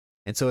place.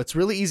 And so it's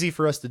really easy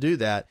for us to do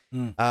that.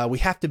 We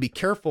have to be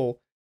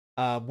careful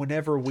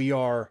whenever we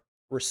are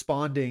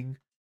responding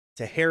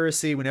to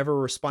heresy, whenever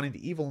we're responding to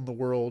evil in the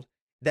world,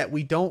 that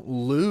we don't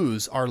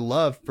lose our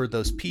love for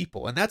those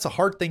people. And that's a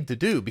hard thing to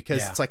do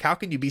because it's like, how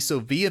can you be so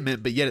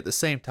vehement, but yet at the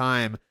same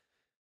time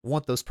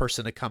want those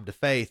person to come to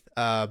faith?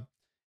 I'm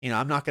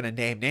not going to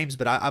name names,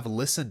 but I've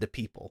listened to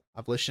people.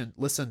 I've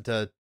listened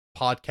to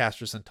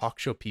podcasters and talk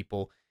show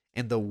people,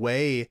 and the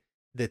way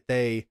that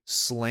they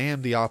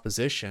slam the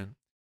opposition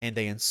and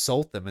they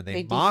insult them and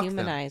they mock them.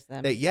 Dehumanize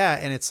them.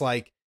 And it's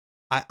like,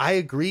 I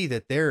agree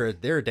that they're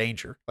a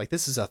danger. Like,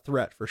 this is a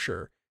threat for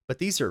sure. But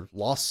these are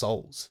lost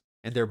souls,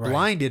 and they're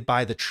blinded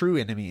by the true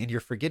enemy, and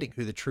you're forgetting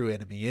who the true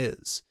enemy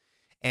is.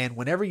 And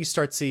whenever you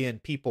start seeing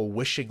people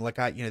wishing like,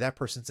 that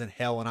person's in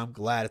hell and I'm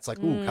glad, it's like,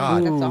 oh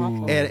God. That's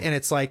awful. And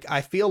it's like,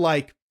 I feel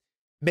like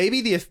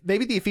maybe the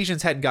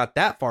Ephesians hadn't got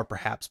that far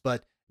perhaps,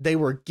 but they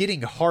were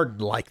getting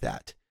hardened like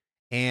that.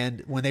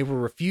 And when they were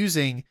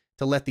refusing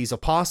to let these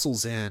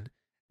apostles in,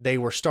 they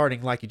were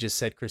starting, like you just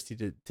said, Christy,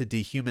 to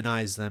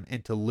dehumanize them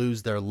and to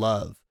lose their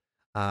love.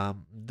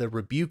 The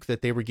rebuke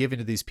that they were giving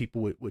to these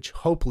people, which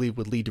hopefully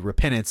would lead to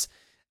repentance,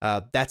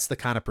 that's the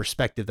kind of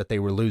perspective that they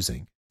were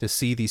losing, to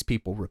see these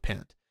people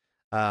repent.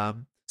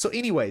 So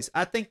anyways,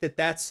 I think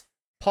that's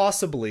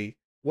possibly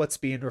what's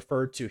being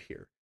referred to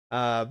here.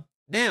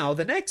 Now,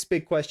 the next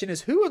big question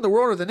is, who in the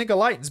world are the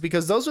Nicolaitans?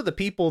 Because those are the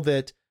people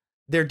that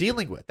they're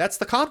dealing with. That's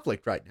the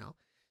conflict right now.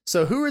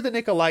 So who are the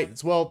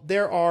Nicolaitans? Well,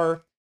 there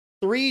are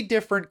 3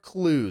 different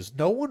clues.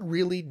 No one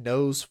really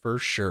knows for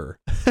sure.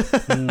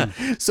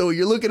 So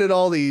you're looking at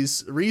all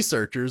these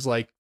researchers,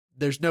 like,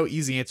 there's no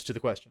easy answer to the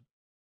question.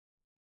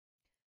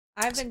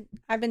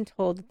 I've been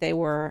told that they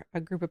were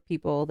a group of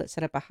people that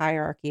set up a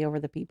hierarchy over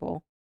the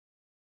people.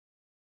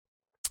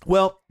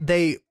 Well,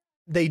 they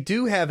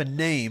do have a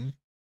name,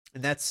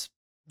 and it's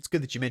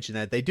good that you mentioned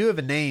that. They do have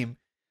a name,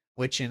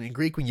 which in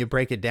Greek, when you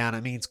break it down,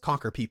 it means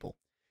conquer people.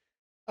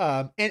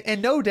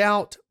 And no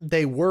doubt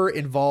they were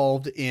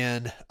involved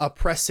in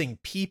oppressing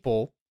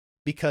people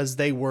because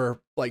they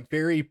were like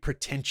very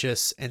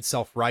pretentious and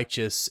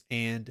self-righteous.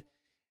 And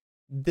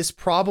this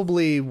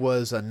probably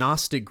was a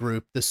Gnostic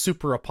group, the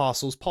super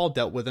apostles. Paul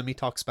dealt with them. He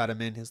talks about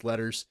them in his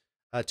letters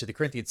to the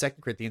Corinthians, 2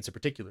 Corinthians in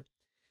particular.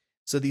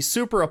 So these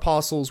super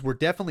apostles were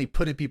definitely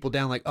putting people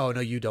down like, oh,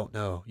 no, you don't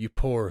know. You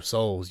poor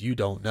souls. You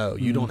don't know.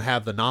 You don't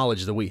have the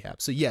knowledge that we have.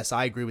 So yes,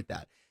 I agree with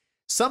that.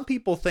 Some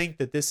people think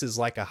that this is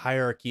like a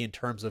hierarchy in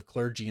terms of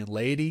clergy and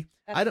laity.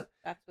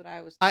 That's what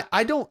I was.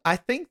 I don't. I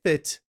think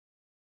that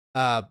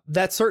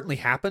that certainly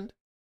happened,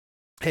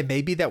 and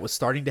maybe that was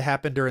starting to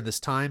happen during this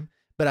time.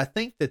 But I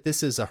think that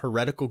this is a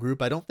heretical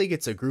group. I don't think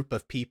it's a group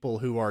of people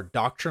who are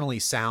doctrinally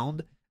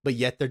sound, but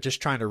yet they're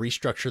just trying to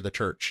restructure the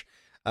church.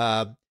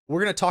 We're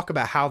going to talk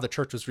about how the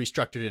church was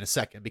restructured in a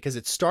second, because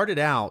it started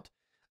out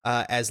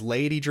as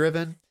laity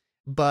driven,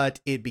 but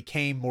it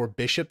became more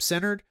bishop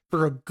centered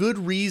for a good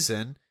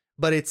reason.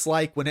 But it's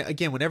like,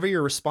 whenever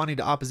you're responding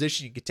to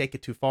opposition, you could take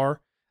it too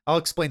far. I'll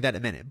explain that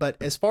in a minute. But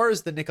as far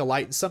as the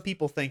Nicolaitans, some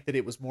people think that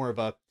it was more of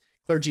a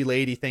clergy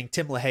laity thing.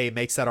 Tim LaHaye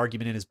makes that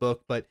argument in his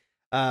book, but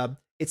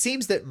it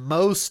seems that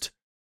most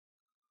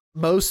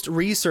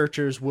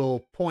researchers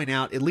will point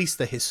out at least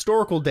the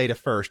historical data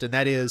first, and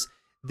that is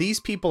these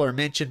people are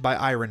mentioned by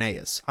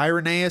Irenaeus.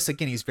 Irenaeus,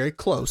 again, he's very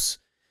close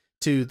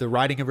to the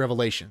writing of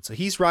Revelation. So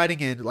he's writing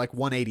in like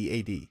 180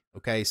 AD.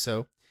 Okay,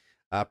 so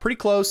pretty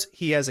close.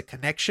 He has a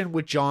connection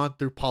with John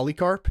through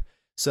Polycarp.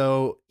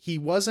 So he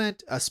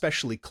wasn't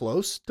especially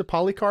close to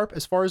Polycarp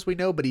as far as we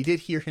know, but he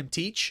did hear him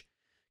teach.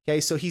 Okay,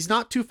 so he's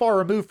not too far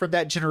removed from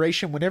that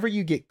generation. Whenever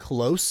you get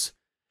close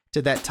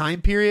to that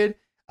time period,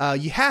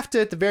 you have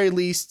to, at the very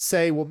least,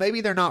 say, well, maybe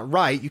they're not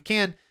right. You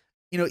can,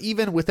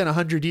 even within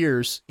 100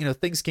 years,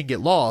 things can get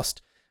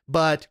lost,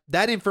 but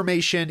that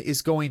information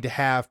is going to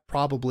have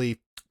probably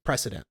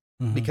precedent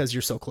because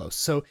you're so close.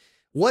 So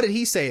what did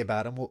he say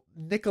about him?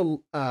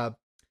 Well,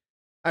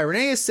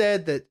 Irenaeus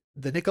said that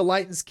the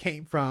Nicolaitans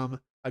came from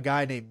a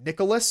guy named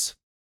Nicholas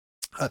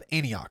of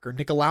Antioch, or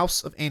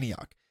Nicolaus of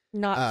Antioch.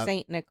 Not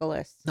Saint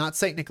Nicholas. Not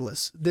Saint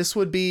Nicholas. This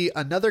would be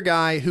another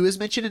guy who is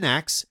mentioned in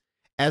Acts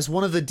as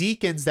one of the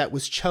deacons that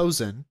was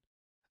chosen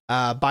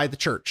by the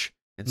church.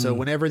 And so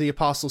whenever the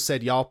apostles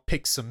said, y'all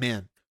pick some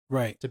men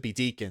to be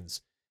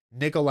deacons,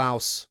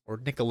 Nicolaus or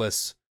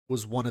Nicholas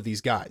was one of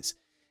these guys.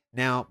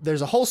 Now,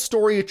 there's a whole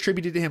story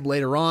attributed to him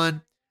later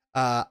on.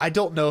 I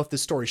don't know if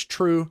this story's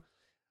true,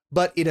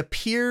 but it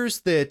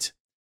appears that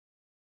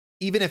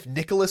even if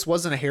Nicholas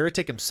wasn't a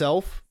heretic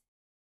himself,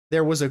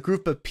 there was a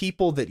group of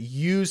people that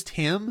used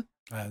him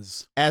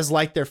as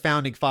like their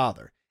founding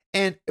father.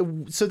 And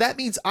so that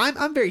means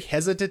I'm very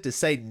hesitant to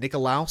say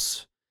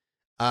Nicolaus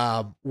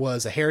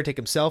was a heretic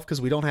himself,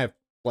 because we don't have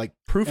like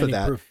proof of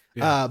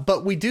that.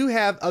 But we do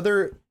have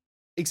other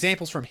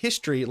examples from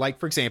history. Like,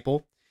 for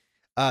example,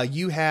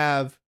 you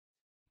have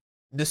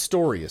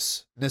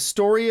Nestorius.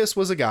 Nestorius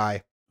was a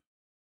guy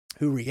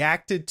who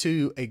reacted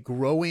to a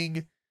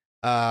growing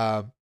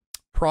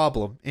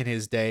problem in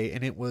his day,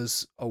 and it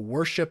was a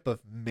worship of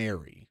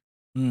Mary.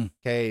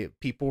 Okay,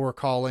 people were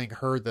calling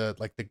her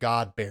the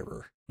God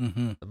bearer,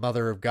 the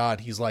mother of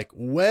God. He's like,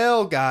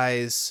 well,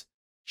 guys,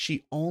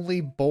 she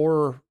only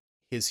bore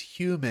his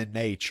human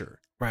nature,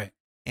 right?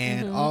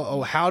 And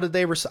how did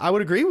they? I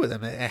would agree with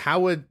him. And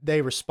how would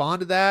they respond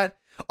to that?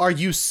 Are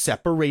you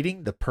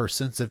separating the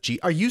persons of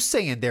Jesus? Are you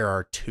saying there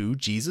are two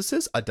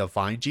Jesuses, a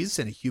divine Jesus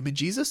and a human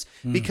Jesus?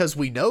 Because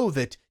we know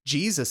that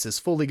Jesus is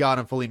fully God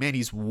and fully man.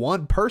 He's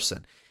one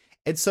person.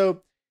 And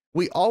so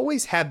we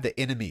always have the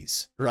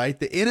enemies, right?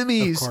 The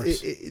enemies,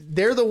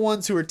 they're the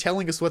ones who are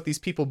telling us what these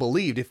people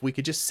believed. If we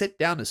could just sit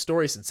down to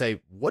Nestorius and say,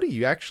 what do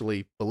you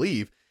actually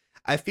believe?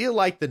 I feel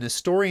like the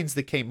Nestorians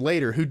that came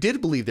later, who did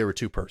believe there were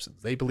two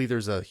persons, they believe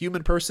there's a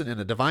human person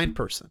and a divine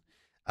person.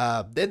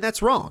 Then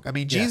that's wrong. I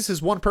mean, Jesus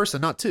is one person,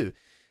 not two.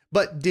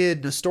 But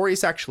did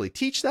Nestorius actually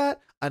teach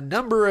that? A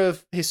number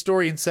of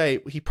historians say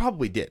he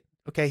probably did.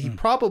 Okay, he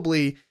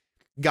probably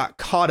got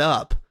caught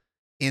up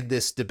in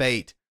this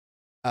debate,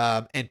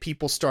 and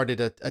people started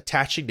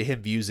attaching to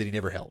him views that he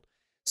never held.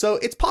 So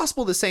it's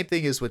possible the same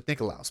thing is with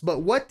Nicolaus. But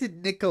what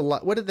did the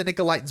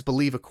Nicolaitans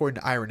believe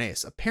according to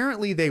Irenaeus?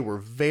 Apparently, they were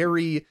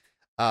very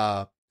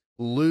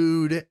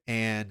lewd,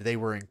 and they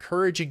were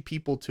encouraging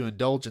people to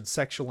indulge in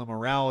sexual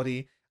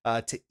immorality,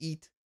 to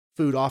eat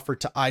food offered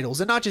to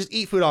idols, and not just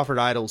eat food offered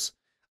to idols.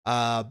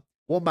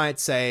 One might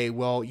say,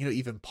 well,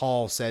 even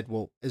Paul said,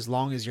 well, as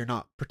long as you're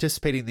not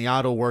participating in the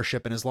idol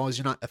worship and as long as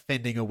you're not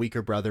offending a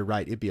weaker brother,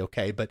 right, it'd be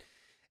okay. But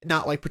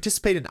not like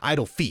participate in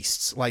idol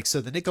feasts. Like,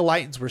 so the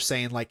Nicolaitans were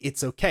saying like,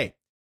 it's okay.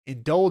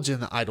 Indulge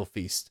in the idol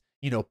feast,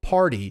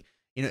 party,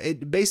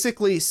 it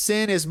basically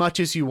sin as much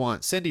as you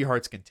want, sin to your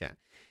heart's content.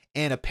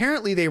 And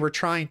apparently they were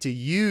trying to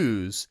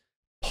use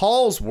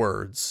Paul's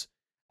words.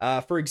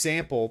 For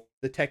example,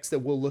 the text that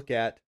we'll look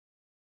at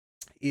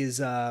is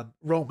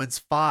Romans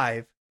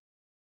 5,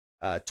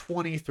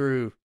 20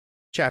 through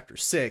chapter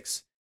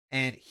 6.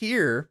 And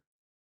here,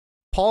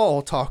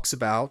 Paul talks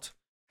about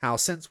how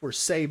since we're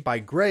saved by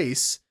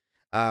grace,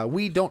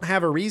 we don't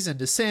have a reason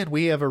to sin.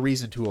 We have a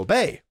reason to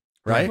obey,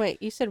 right?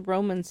 Wait, you said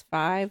Romans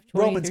 5,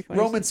 20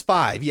 Romans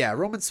 5, yeah.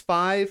 Romans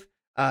 5,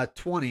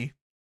 20.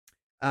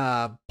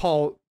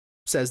 Paul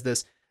says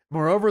this,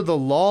 moreover, the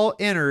law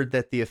entered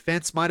that the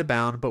offense might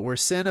abound, but where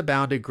sin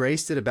abounded,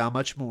 grace did abound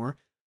much more.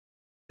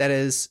 That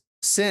is,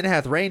 sin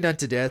hath reigned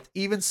unto death,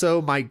 even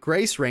so might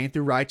grace reign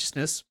through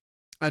righteousness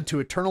unto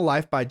eternal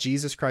life by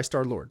Jesus Christ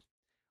our Lord.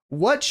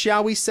 What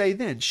shall we say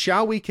then?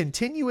 Shall we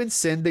continue in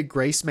sin that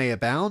grace may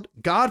abound?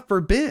 God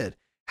forbid.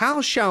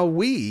 How shall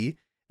we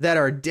that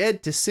are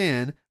dead to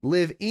sin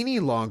live any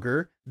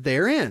longer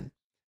therein?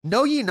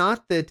 Know ye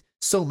not that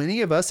so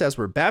many of us as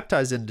were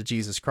baptized into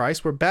Jesus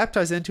Christ were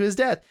baptized into his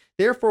death?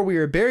 Therefore we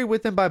are buried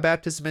with him by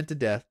baptism into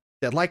death,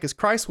 that like as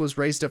Christ was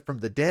raised up from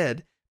the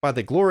dead by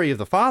the glory of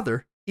the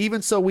Father,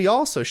 even so we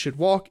also should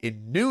walk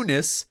in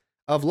newness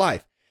of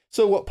life.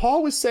 So what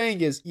Paul was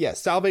saying is,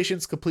 yes,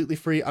 salvation's completely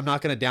free. I'm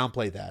not going to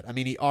downplay that. I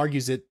mean, he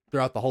argues it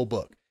throughout the whole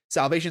book.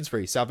 Salvation's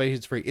free.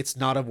 Salvation's free. It's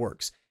not of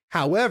works.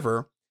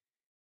 However,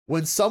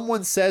 when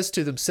someone says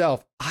to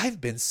themselves, I've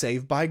been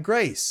saved by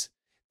grace,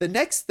 the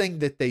next thing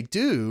that they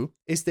do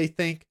is they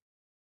think,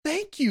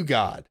 thank you,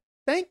 God.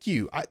 Thank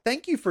you.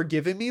 Thank you for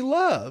giving me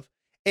love.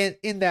 And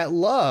in that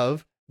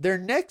love, their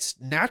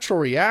next natural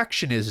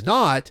reaction is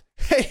not,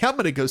 hey, I'm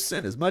going to go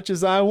sin as much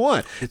as I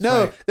want.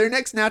 Right. Their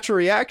next natural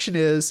reaction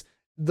is,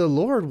 the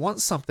Lord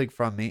wants something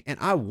from me and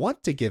I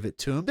want to give it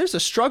to him. There's a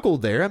struggle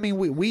there. I mean,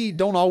 we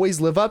don't always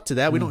live up to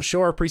that. We don't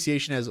show our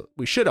appreciation as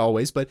we should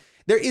always, but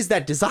there is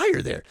that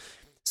desire there.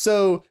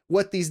 So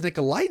what these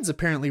Nicolaitans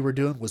apparently were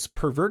doing was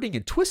perverting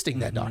and twisting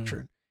that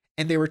doctrine.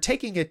 And they were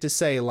taking it to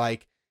say,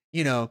 like,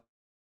 you know,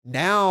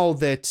 now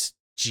that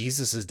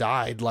Jesus has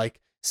died,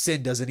 like,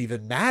 sin doesn't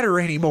even matter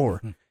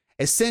anymore.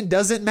 As sin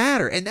doesn't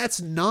matter. And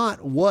that's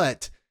not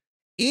what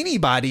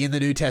anybody in the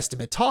New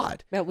Testament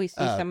taught. But we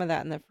see some of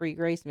that in the free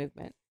grace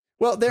movement.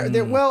 Well,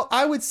 well,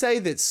 I would say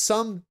that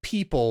some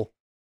people,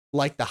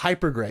 like the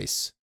hyper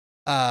grace,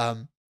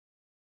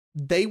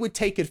 they would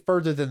take it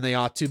further than they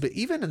ought to. But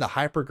even in the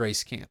hyper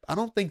grace camp, I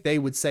don't think they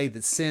would say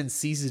that sin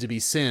ceases to be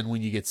sin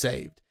when you get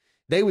saved.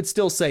 They would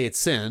still say it's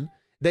sin.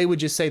 They would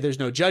just say there's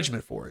no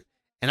judgment for it.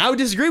 And I would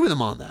disagree with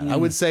them on that. I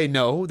would say,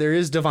 no, there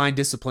is divine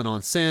discipline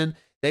on sin.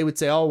 They would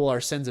say, oh, well,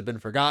 our sins have been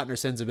forgotten, our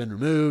sins have been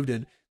removed,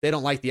 and they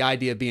don't like the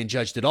idea of being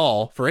judged at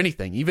all for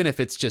anything, even if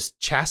it's just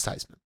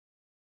chastisement.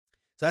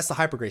 So that's the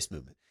hyper grace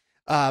movement.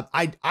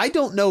 I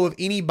don't know of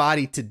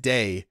anybody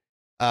today,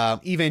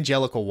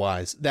 evangelical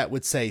wise, that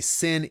would say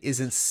sin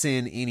isn't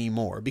sin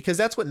anymore, because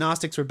that's what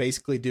Gnostics were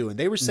basically doing.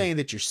 They were saying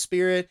that your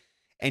spirit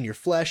and your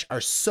flesh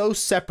are so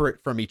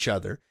separate from each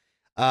other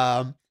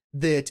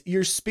that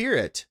your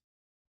spirit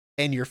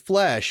and your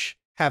flesh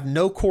have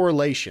no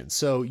correlation.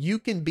 So you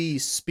can be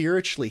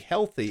spiritually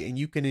healthy and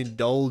you can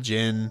indulge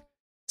in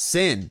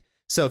sin.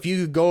 So if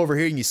you go over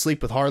here and you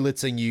sleep with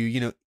harlots and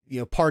you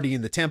party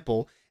in the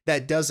temple,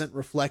 that doesn't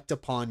reflect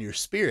upon your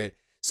spirit.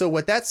 So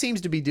what that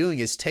seems to be doing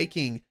is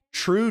taking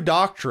true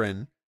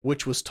doctrine,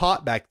 which was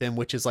taught back then,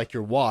 which is like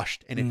you're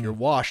washed, and if you're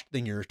washed,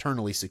 then you're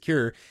eternally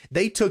secure.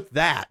 They took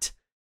that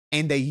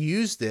and they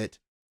used it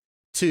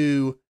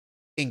to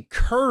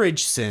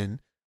encourage sin,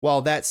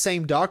 while that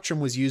same doctrine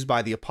was used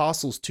by the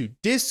apostles to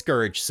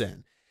discourage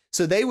sin.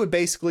 So they would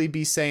basically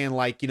be saying,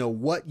 like,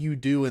 what you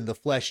do in the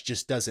flesh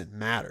just doesn't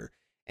matter.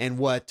 And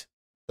what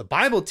the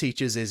Bible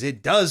teaches is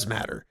it does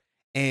matter.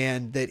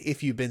 And that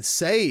if you've been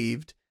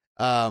saved,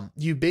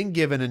 you've been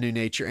given a new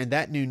nature, and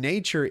that new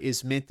nature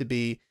is meant to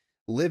be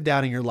lived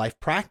out in your life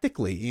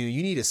practically.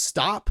 You need to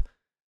stop,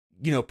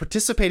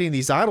 participating in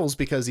these idols,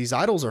 because these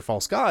idols are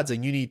false gods,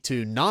 and you need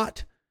to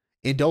not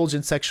indulge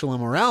in sexual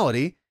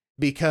immorality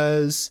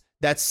because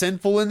that's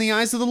sinful in the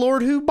eyes of the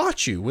Lord who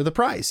bought you with a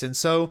price. And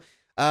so,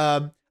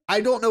 I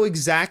don't know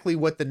exactly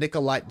what the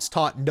Nicolaitans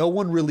taught. No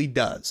one really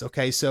does.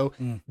 Okay. So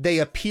they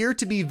appear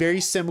to be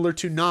very similar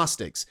to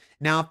Gnostics.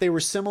 Now, if they were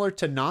similar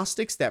to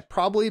Gnostics, that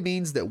probably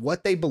means that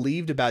what they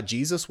believed about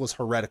Jesus was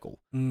heretical.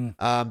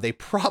 They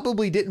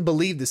probably didn't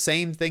believe the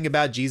same thing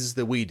about Jesus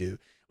that we do.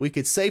 We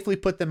could safely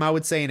put them, I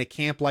would say, in a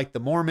camp like the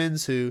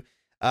Mormons, who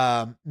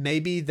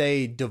maybe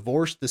they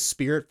divorced the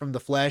spirit from the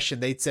flesh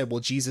and they'd said, well,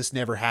 Jesus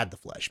never had the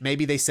flesh.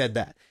 Maybe they said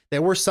that.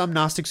 There were some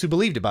Gnostics who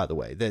believed it, by the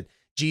way, that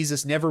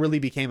Jesus never really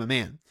became a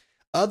man.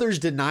 Others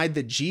denied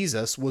that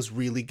Jesus was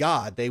really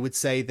God. They would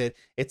say that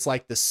it's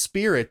like the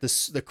spirit,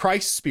 the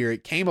Christ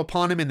spirit came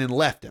upon him and then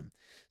left him.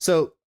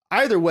 So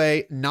either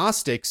way,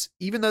 Gnostics,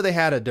 even though they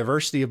had a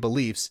diversity of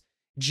beliefs,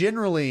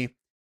 generally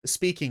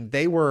speaking,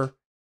 they were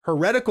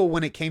heretical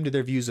when it came to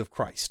their views of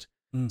Christ.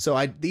 So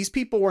these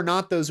people were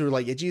not those who were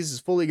like, yeah, Jesus is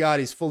fully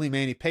God, he's fully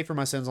man, he paid for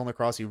my sins on the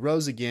cross, he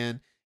rose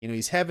again,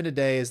 he's heaven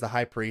today as the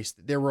high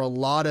priest. There were a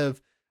lot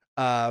of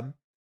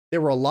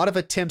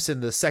attempts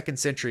in the 2nd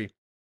century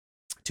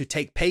to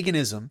take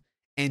paganism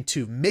and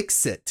to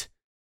mix it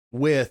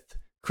with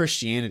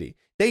Christianity.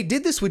 They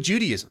did this with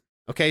Judaism.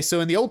 Okay, so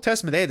in the Old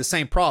Testament, they had the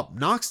same problem.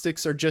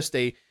 Gnostics are just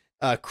a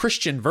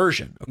Christian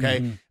version.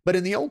 Okay, but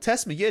in the Old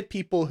Testament, you had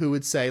people who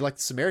would say, like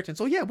the Samaritans,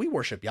 oh yeah, we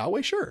worship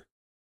Yahweh, sure.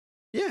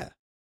 Yeah,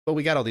 but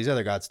we got all these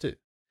other gods too.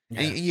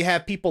 Yeah. And you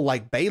have people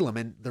like Balaam.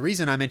 And the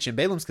reason I mentioned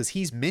Balaam is because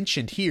he's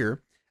mentioned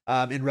here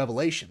in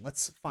Revelation.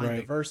 Let's find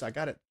the verse. I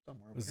got it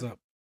somewhere. What's up?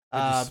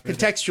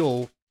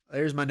 Contextual.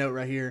 There's my note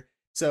right here.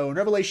 So in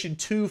Revelation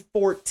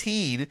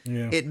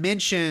 2:14, it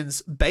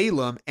mentions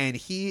Balaam, and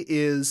he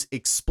is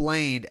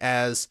explained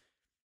as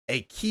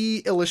a key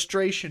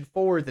illustration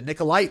for the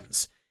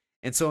Nicolaitans.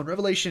 And so in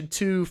Revelation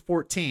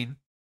 2:14,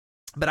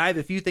 but I have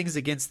a few things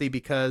against thee,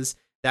 because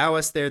thou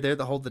wast there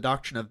that hold the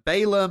doctrine of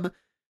Balaam,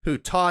 who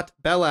taught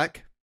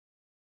Balak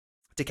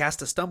to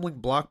cast a stumbling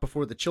block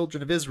before the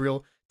children of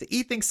Israel, to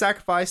eat things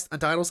sacrificed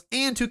unto idols,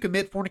 and to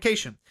commit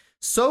fornication.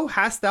 So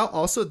hast thou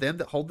also them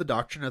that hold the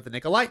doctrine of the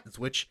Nicolaitans,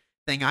 which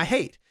thing I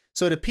hate.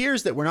 So it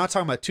appears that we're not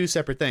talking about two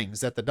separate things,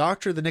 that the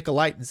doctrine of the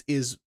Nicolaitans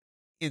is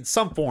in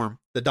some form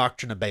the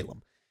doctrine of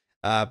Balaam.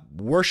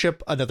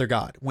 Worship another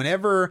god.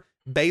 Whenever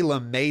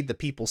Balaam made the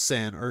people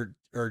sin, or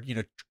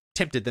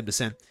tempted them to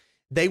sin,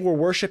 they were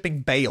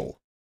worshiping Baal.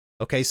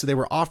 Okay, so they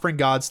were offering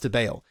gods to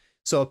Baal.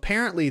 So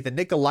apparently the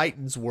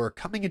Nicolaitans were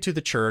coming into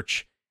the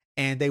church,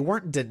 and they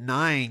weren't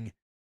denying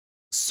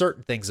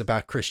certain things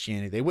about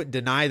Christianity. They wouldn't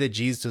deny that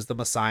Jesus is the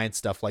Messiah and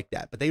stuff like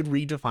that, but they'd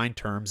redefine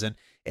terms, and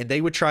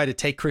they would try to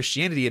take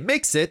Christianity and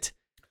mix it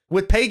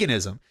with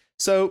paganism.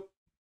 So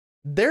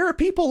there are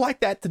people like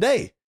that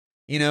today,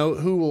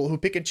 who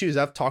pick and choose.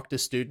 I've talked to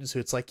students who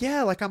it's like,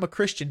 yeah, like I'm a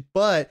Christian,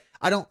 but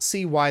I don't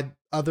see why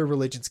other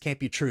religions can't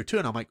be true too.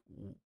 And I'm like,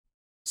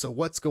 so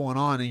what's going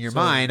on in your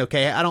mind?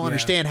 Okay, I don't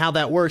understand how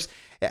that works.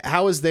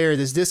 How is there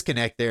this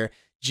disconnect there?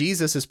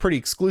 Jesus is pretty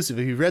exclusive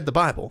if you read the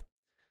Bible.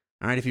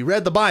 All right, if you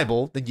read the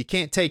Bible, then you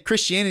can't take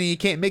Christianity, you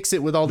can't mix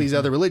it with all these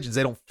other religions.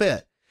 They don't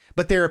fit.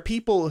 But there are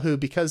people who,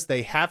 because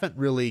they haven't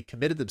really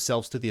committed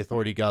themselves to the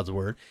authority of God's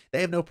word,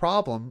 they have no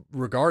problem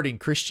regarding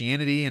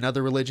Christianity and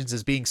other religions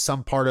as being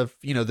some part of,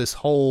 this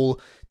whole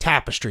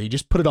tapestry.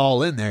 Just put it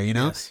all in there,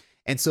 Yes.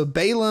 And so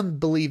Balaam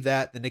believed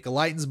that. The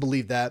Nicolaitans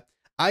believed that.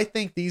 I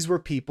think these were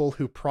people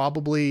who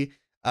probably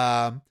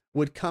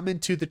would come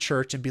into the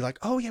church and be like,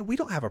 oh, yeah, we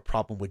don't have a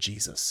problem with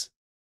Jesus.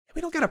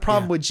 We don't got a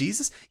problem with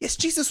Jesus. Yes,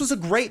 Jesus was a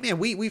great man.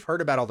 We've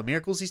heard about all the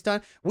miracles he's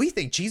done. We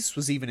think Jesus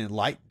was even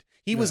enlightened.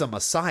 He was a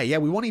Messiah. Yeah,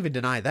 we won't even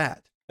deny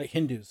that. Like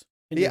Hindus.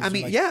 Yeah, I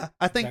mean,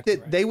 I think exactly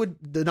that they would.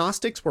 The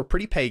Gnostics were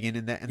pretty pagan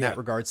in that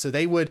regard. So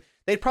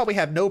they'd probably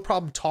have no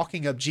problem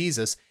talking up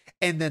Jesus,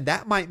 and then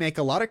that might make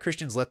a lot of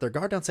Christians let their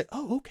guard down and say,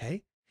 "Oh,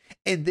 okay,"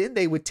 and then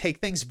they would take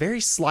things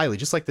very slyly,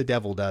 just like the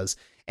devil does,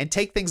 and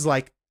take things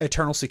like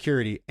eternal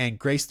security and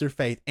grace through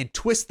faith and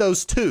twist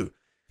those two,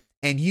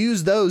 and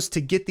use those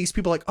to get these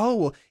people like, oh,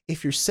 well,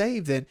 if you're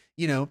saved, then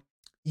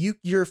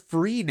you're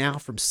free now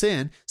from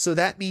sin. So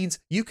that means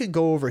you can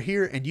go over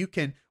here and you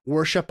can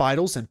worship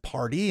idols and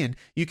party, and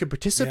you can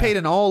participate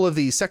in all of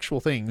these sexual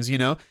things,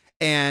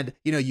 and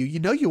you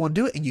want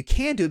to do it, and you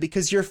can do it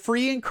because you're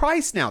free in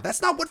Christ now.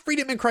 That's not what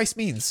freedom in Christ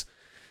means.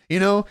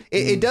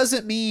 It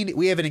doesn't mean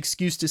we have an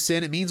excuse to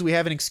sin. It means we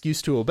have an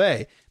excuse to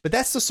obey. But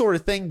that's the sort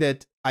of thing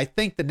that I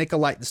think the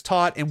Nicolaitans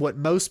taught, and what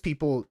most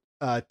people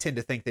tend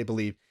to think they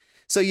believe.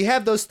 So you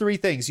have those three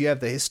things. You have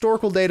the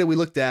historical data we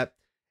looked at.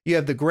 You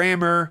have the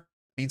grammar,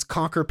 means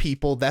conquer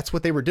people. That's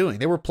what they were doing.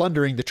 They were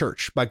plundering the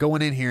church by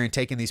going in here and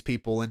taking these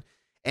people.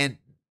 And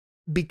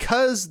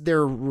because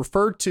they're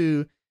referred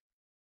to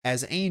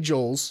as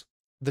angels,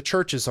 the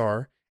churches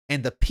are,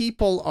 and the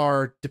people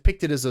are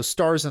depicted as those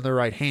stars in their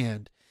right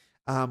hand,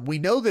 we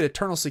know that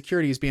eternal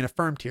security is being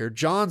affirmed here.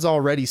 John's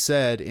already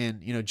said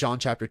in John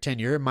chapter 10,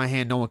 you're in my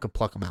hand, no one can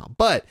pluck them out.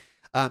 But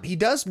he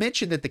does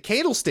mention that the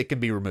candlestick can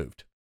be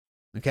removed.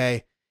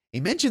 Okay, he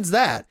mentions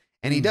that,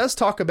 and he does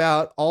talk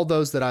about all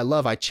those that I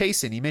love, I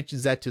chasten. He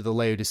mentions that to the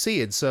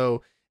Laodiceans.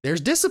 So there's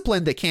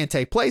discipline that can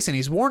take place, and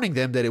he's warning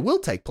them that it will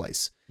take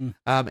place.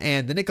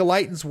 And the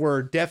Nicolaitans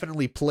were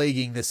definitely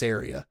plaguing this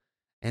area,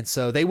 and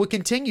so they would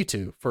continue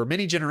to for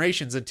many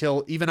generations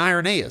until even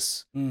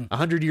Irenaeus,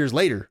 100 years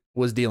later,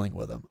 was dealing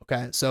with them.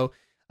 Okay, so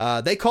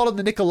they called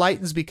them the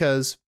Nicolaitans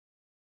because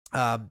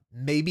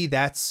maybe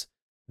that's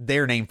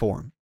their name for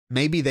them.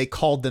 Maybe they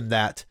called them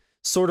that.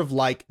 Sort of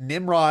like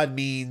Nimrod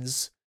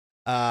means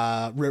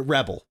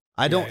rebel.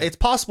 It's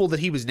possible that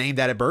he was named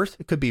that at birth.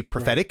 It could be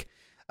prophetic.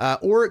 Right.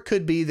 Or it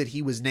could be that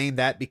he was named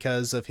that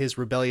because of his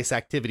rebellious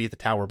activity at the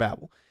Tower of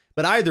Babel.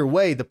 But either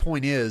way, the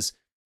point is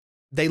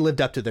they lived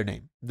up to their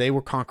name. They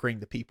were conquering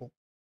the people.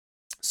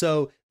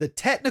 So the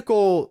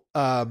technical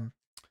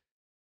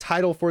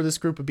title for this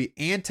group would be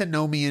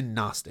Antinomian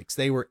Gnostics.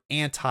 They were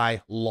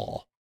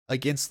anti-law,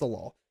 against the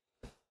law.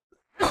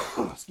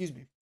 Excuse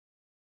me.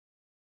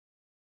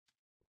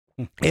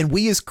 And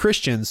we as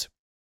Christians,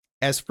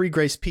 as free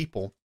grace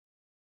people,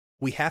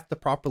 we have to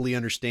properly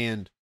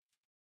understand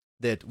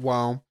that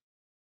while,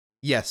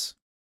 yes,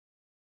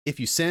 if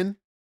you sin,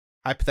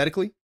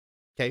 hypothetically,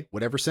 okay,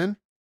 whatever sin,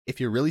 if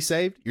you're really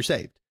saved, you're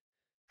saved.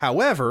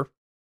 However,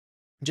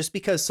 just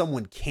because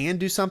someone can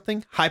do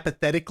something,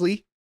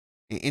 hypothetically,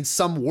 in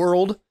some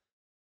world,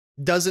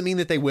 doesn't mean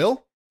that they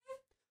will.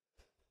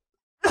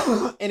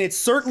 And it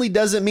certainly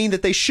doesn't mean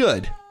that they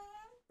should.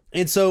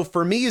 And so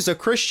for me as a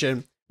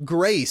Christian,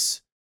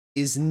 grace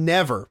is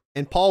never,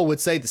 and Paul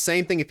would say the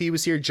same thing if he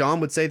was here. John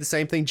would say the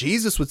same thing.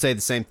 Jesus would say the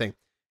same thing.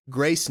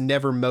 Grace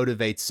never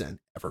motivates sin,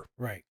 ever.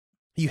 Right.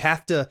 You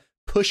have to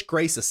push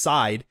grace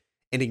aside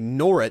and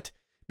ignore it,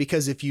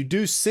 because if you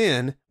do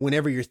sin,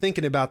 whenever you're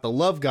thinking about the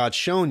love God's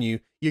shown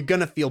you, you're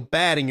going to feel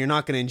bad and you're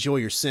not going to enjoy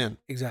your sin.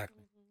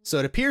 Exactly. So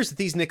it appears that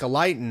these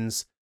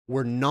Nicolaitans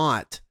were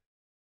not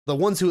the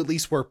ones who at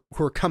least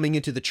were coming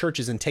into the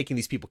churches and taking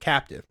these people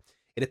captive.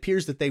 It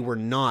appears that they were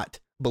not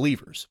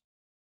believers.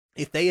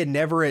 If they had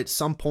never at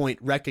some point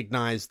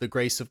recognized the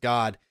grace of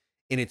God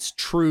in its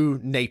true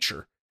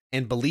nature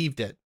and believed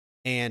it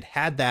and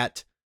had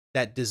that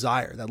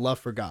desire, that love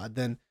for God,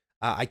 then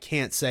I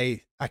can't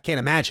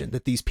imagine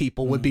that these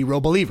people would be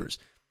real believers.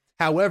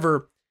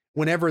 However,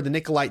 whenever the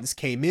Nicolaitans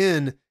came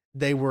in,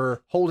 they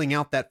were holding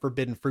out that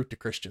forbidden fruit to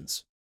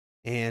Christians.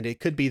 And it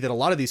could be that a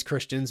lot of these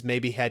Christians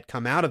maybe had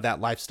come out of that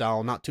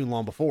lifestyle not too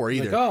long before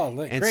either.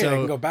 Like, great, I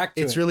can go back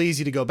to it. It's really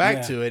easy to go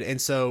back to it.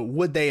 And so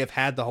would they have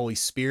had the Holy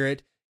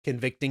Spirit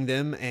convicting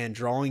them and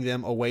drawing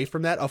them away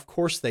from that? Of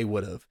course they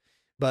would have.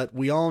 But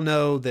we all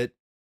know that,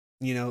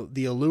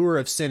 the allure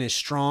of sin is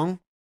strong,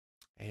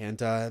 and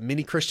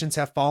many Christians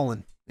have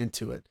fallen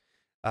into it.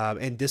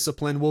 And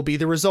discipline will be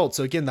the result.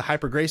 So again, the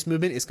hyper grace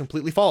movement is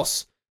completely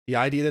false. The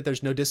idea that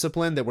there's no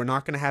discipline, that we're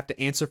not going to have to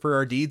answer for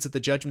our deeds at the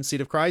judgment seat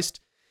of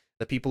Christ,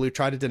 the people who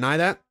try to deny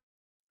that,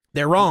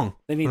 they're wrong.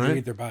 They need to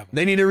read their Bible.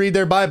 They need to read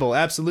their Bible,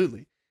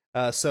 absolutely.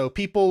 So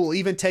people will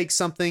even take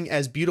something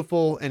as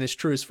beautiful and as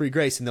true as free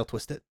grace, and they'll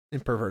twist it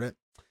and pervert it.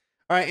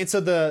 All right, and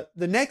so the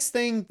next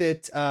thing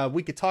that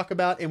we could talk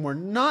about, and we're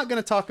not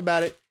going to talk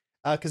about it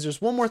because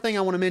there's one more thing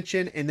I want to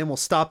mention, and then we'll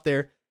stop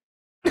there.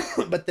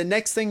 But the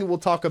next thing that we'll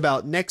talk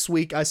about next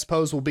week, I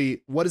suppose, will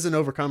be what is an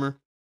overcomer.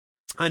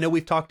 I know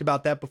we've talked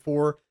about that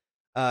before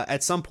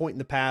at some point in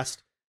the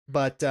past,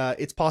 but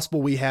it's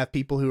possible we have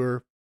people who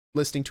are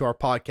listening to our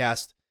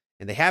podcast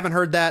and they haven't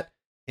heard that.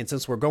 And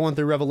since we're going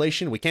through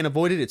Revelation, we can't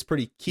avoid it. It's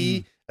pretty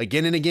key.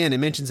 Again and again, it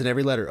mentions in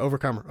every letter,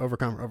 overcomer,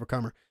 overcomer,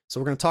 overcomer. So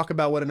we're going to talk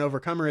about what an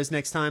overcomer is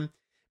next time.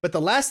 But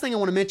the last thing I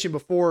want to mention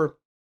before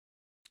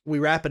we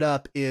wrap it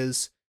up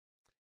is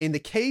in the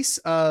case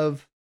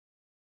of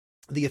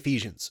the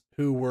Ephesians,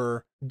 who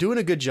were doing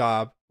a good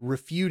job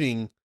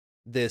refuting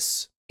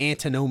this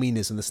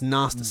antinomianism, this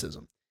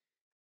Gnosticism.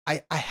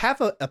 I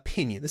have an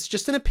opinion. This is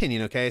just an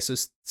opinion, okay? So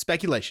it's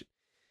speculation.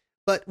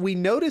 But we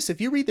notice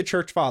if you read the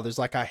church fathers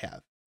like I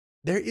have,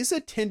 there is a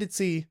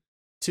tendency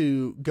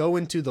to go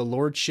into the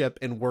lordship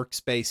and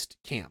works-based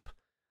camp.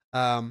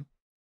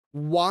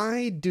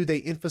 Why do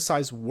they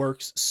emphasize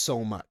works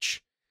so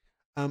much?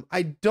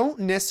 I don't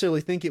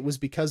necessarily think it was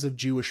because of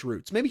Jewish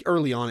roots. Maybe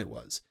early on it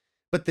was.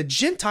 But the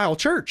Gentile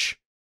church,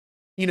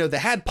 that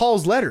had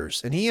Paul's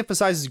letters, and he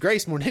emphasizes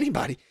grace more than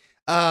anybody.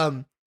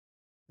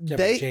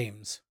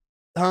 James.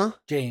 Huh?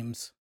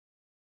 James.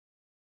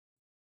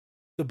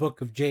 The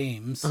book of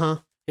James,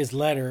 his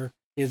letter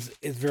is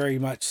very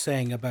much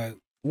saying about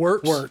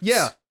works.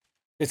 Yeah.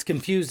 It's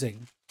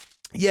confusing.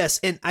 Yes,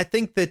 and I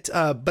think that,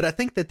 but I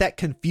think that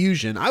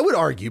confusion, I would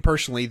argue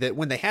personally that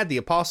when they had the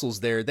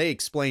apostles there, they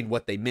explained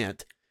what they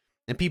meant,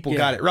 and people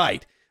got it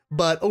right.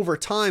 But over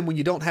time, when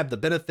you don't have the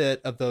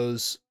benefit of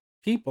those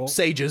people,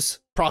 sages,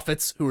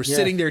 prophets who are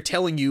sitting there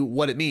telling you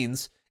what it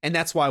means, and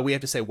that's why we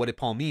have to say, what did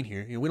Paul mean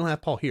here? We don't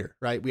have Paul here,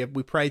 right?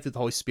 We pray through the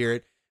Holy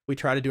Spirit. We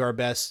try to do our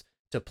best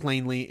to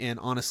plainly and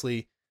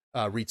honestly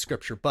read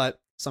Scripture,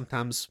 but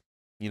sometimes,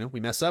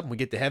 we mess up and we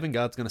get to heaven.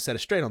 God's going to set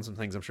us straight on some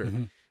things, I'm sure.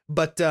 Mm-hmm.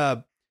 But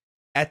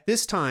at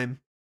this time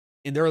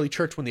in the early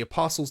church, when the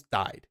apostles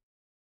died,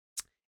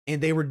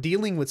 and they were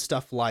dealing with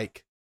stuff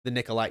like the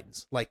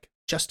Nicolaitans, like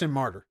Justin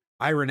Martyr,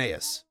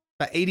 Irenaeus,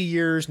 about 80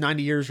 years,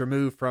 90 years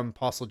removed from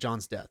Apostle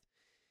John's death.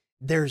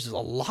 There's a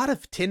lot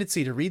of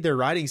tendency to read their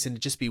writings and to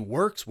just be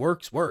works,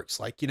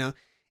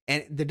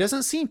 and there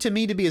doesn't seem to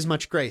me to be as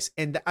much grace.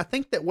 And I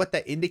think that what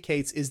that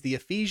indicates is the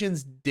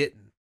Ephesians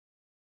didn't,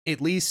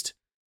 at least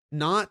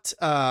not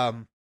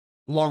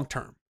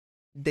long-term,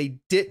 they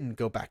didn't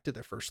go back to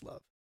their first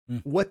love.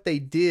 What they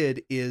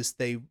did is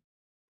they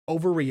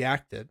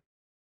overreacted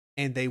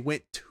and they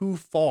went too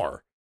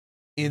far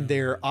in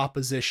their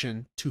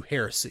opposition to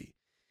heresy.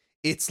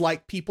 It's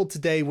like people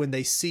today, when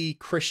they see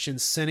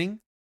Christians sinning,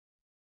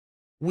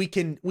 we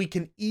can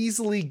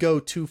easily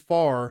go too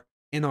far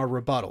in our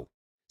rebuttal.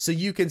 So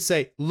you can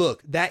say,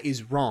 look, that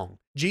is wrong.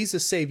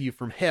 Jesus saved you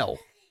from hell.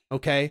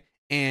 Okay.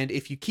 And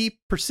if you keep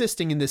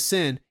persisting in this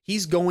sin,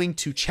 he's going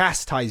to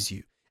chastise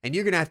you and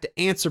you're going to have to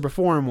answer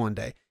before him one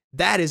day.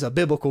 That is a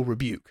biblical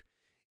rebuke.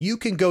 You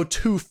can go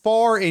too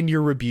far in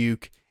your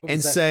rebuke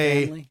and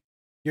say, family?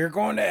 You're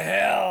going to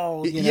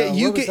hell.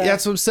 You can.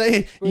 That's what I'm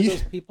saying. Who are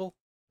those people?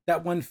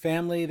 That one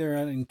family, they're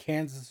in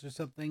Kansas or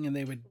something, and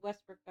they would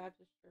Westbrook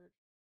Baptist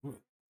Church.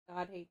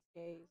 God hates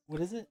gays. What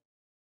is it?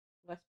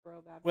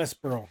 Westboro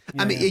Baptist. Westboro.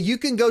 I mean, you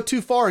can go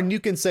too far, and you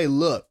can say,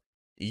 "Look,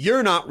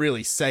 you're not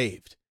really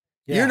saved.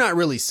 Yeah. You're not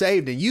really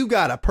saved, and you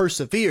got to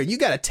persevere. You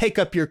got to take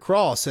up your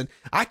cross." And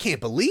I can't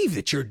believe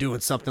that you're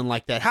doing something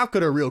like that. How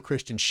could a real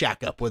Christian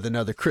shack up with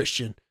another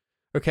Christian?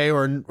 Okay,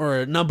 or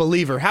an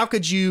unbeliever? How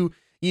could you,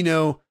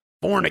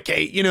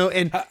 fornicate?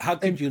 And how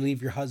could you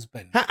leave your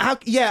husband?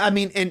 Yeah, I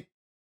mean, and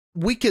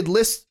we could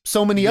list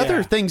so many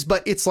other things,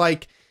 but it's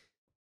like,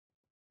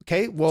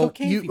 okay, well,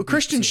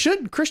 Christians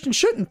shouldn't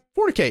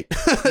fornicate.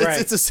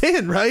 It's a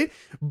sin, right?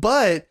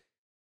 But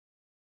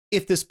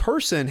if this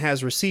person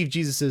has received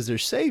Jesus as their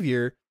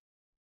savior,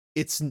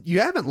 you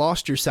haven't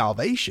lost your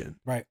salvation.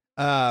 Right.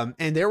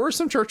 And there were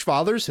some church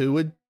fathers who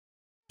would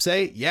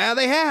say, yeah,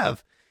 they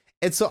have.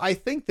 And so I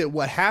think that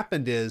what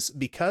happened is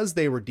because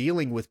they were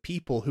dealing with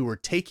people who were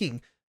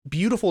taking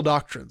beautiful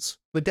doctrines,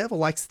 the devil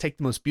likes to take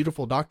the most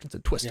beautiful doctrines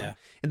and twist them.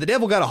 And the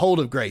devil got a hold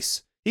of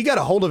grace. He got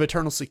a hold of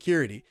eternal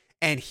security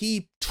and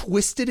he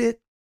twisted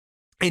it.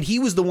 And he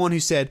was the one who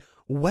said,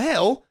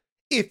 well,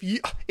 if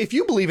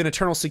you believe in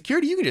eternal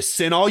security, you can just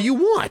sin all you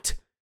want.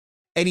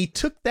 And he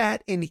took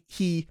that and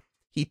he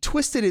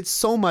twisted it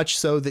so much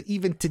so that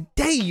even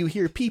today you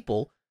hear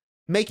people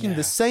making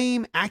the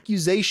same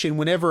accusation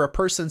whenever a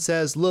person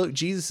says, look,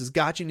 Jesus has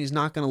got you and he's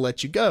not going to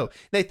let you go.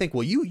 They think,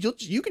 well, you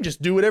can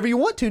just do whatever you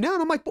want to now.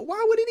 And I'm like, but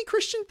why would any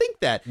Christian think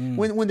that?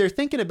 When they're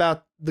thinking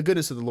about the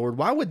goodness of the Lord,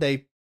 why would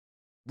they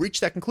reach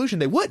that conclusion?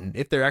 They wouldn't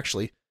if they're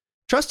actually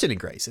trusting in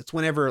grace. It's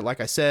whenever, like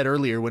I said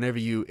earlier, whenever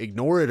you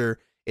ignore it or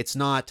it's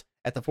not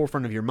at the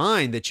forefront of your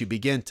mind that you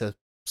begin to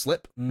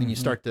slip and you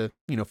start to,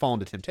 fall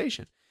into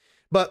temptation.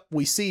 But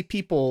we see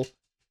people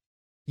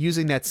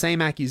using that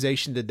same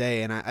accusation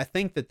today. And I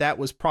think that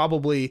was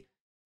probably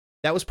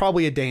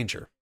a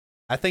danger.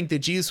 I think that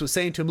Jesus was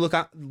saying to him, look,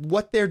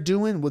 what they're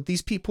doing, what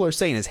these people are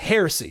saying is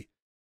heresy,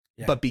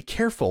 but be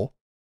careful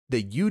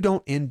that you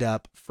don't end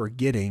up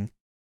forgetting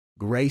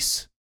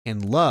grace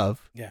and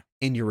love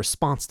in your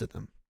response to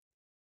them.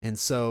 And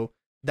so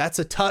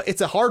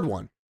it's a hard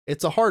one.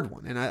 It's a hard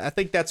one. And I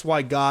think that's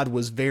why God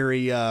was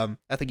very, I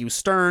think he was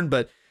stern,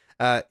 but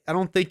I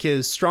don't think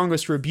his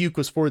strongest rebuke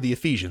was for the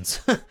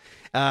Ephesians.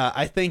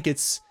 I think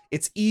it's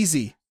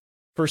easy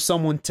for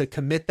someone to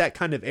commit that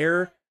kind of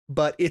error,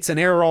 but it's an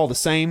error all the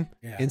same.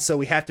 And so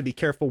we have to be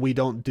careful we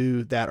don't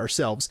do that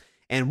ourselves.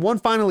 And one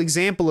final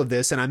example of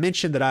this, and I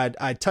mentioned that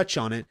I'd touch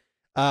on it.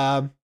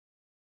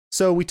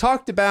 So we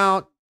talked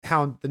about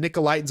how the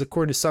Nicolaitans,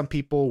 according to some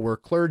people, were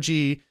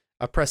clergy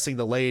oppressing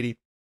the laity.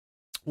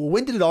 Well,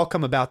 when did it all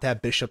come about to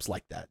have bishops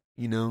like that?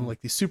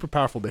 Like these super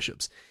powerful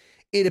bishops.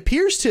 It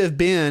appears to have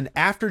been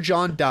after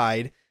John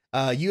died.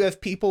 You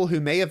have people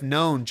who may have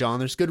known John.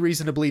 There's good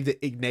reason to believe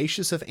that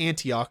Ignatius of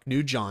Antioch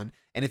knew John.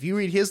 And if you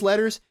read his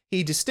letters,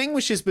 he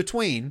distinguishes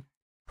between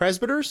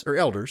presbyters or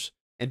elders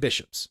and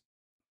bishops.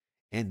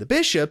 And the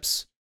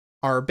bishops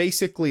are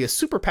basically a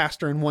super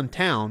pastor in one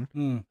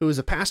town who is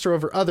a pastor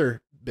over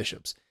other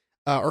bishops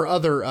or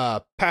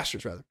other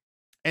pastors rather.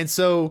 And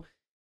so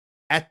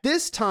at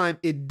this time,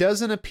 it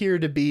doesn't appear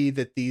to be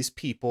that these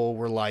people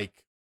were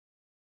like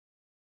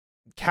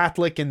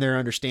Catholic in their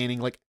understanding,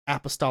 like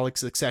apostolic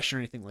succession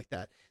or anything like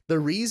that. The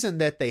reason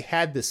that they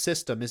had this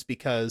system is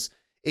because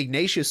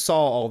Ignatius saw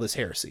all this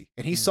heresy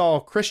and he saw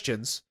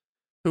Christians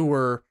who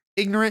were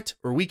ignorant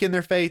or weak in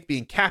their faith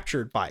being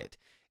captured by it.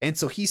 And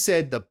so he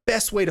said the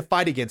best way to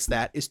fight against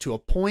that is to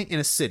appoint in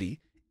a city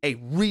a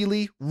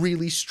really,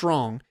 really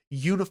strong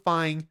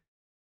unifying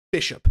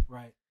bishop.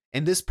 Right.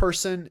 And this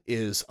person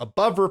is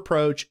above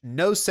reproach,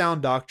 no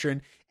sound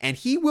doctrine, and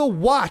he will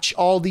watch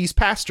all these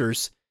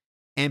pastors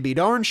and be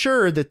darn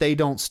sure that they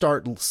don't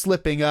start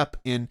slipping up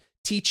in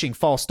teaching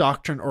false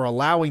doctrine or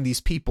allowing these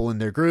people in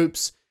their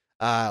groups,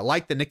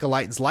 like the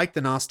Nicolaitans, like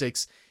the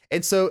Gnostics.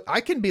 And so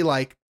I can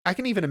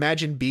even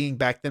imagine being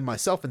back then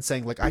myself and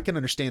saying, like, I can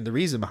understand the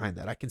reason behind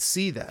that. I can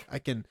see that.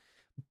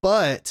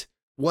 But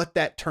what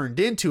that turned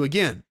into,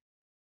 again,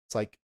 it's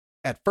like,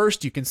 at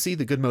first you can see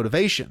the good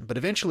motivation, but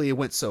eventually it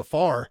went so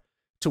far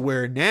to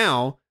where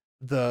now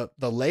the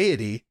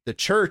laity, the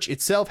church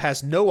itself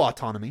has no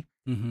autonomy.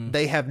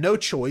 They have no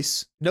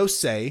choice, no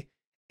say,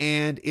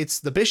 and it's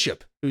the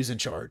bishop who's in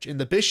charge. And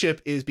the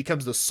bishop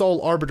becomes the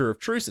sole arbiter of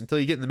truth until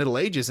you get in the Middle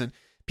Ages, and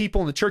people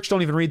in the church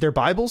don't even read their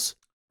Bibles.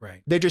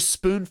 Right. They're just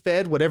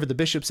spoon-fed whatever the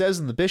bishop says,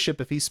 and the bishop,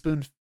 if he's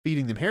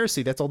spoon-feeding them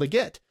heresy, that's all they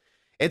get.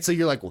 And so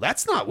you're like, well,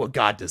 that's not what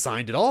God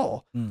designed at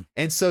all.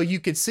 And so you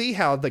could see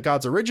how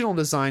God's original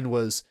design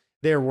was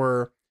there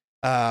were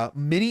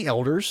many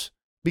elders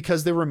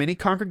because there were many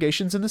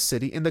congregations in the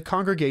city, and the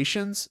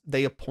congregations,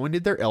 they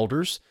appointed their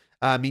elders.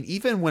 I mean,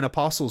 even when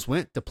apostles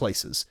went to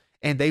places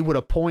and they would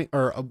appoint,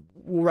 or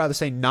we'll rather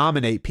say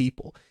nominate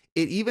people,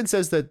 it even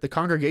says that the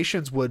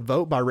congregations would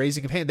vote by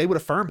raising of hand. They would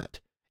affirm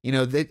it.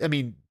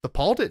 The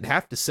Paul didn't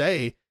have to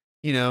say,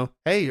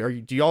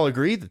 hey, do y'all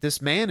agree that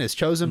this man is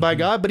chosen by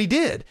God? But he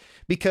did,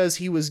 because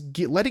he was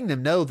letting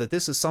them know that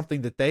this is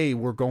something that they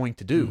were going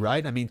to do,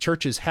 right? I mean,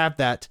 churches have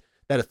that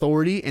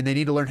authority and they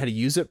need to learn how to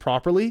use it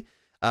properly.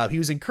 He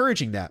was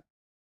encouraging that.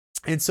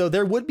 And so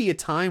there would be a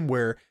time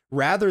where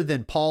rather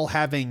than Paul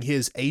having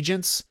his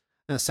agents,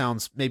 that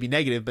sounds maybe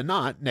negative, but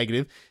not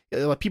negative,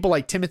 people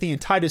like Timothy and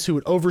Titus who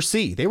would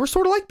oversee, they were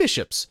sort of like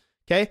bishops,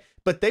 okay?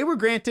 But they were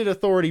granted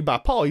authority by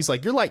Paul. He's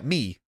like, you're like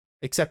me,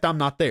 except I'm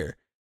not there.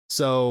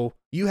 So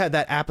you had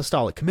that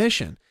apostolic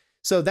commission.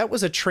 So that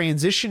was a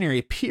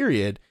transitionary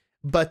period,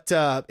 but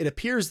it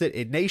appears that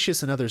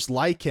Ignatius and others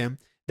like him,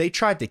 they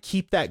tried to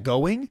keep that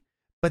going,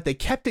 but they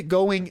kept it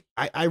going.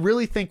 I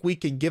really think we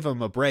can give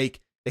them a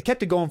break. They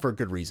kept it going for a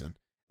good reason.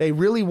 They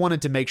really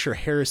wanted to make sure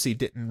heresy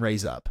didn't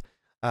raise up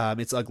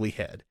its ugly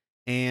head.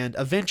 And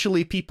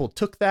eventually people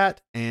took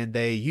that and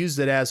they used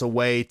it as a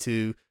way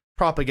to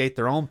propagate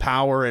their own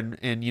power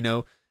and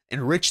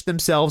enrich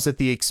themselves at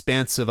the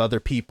expense of other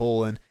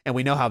people, and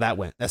we know how that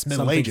went. That's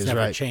Middle Some things Ages, never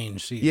right?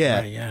 changed. See, Yeah.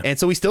 right, yeah. And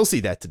so we still see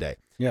that today.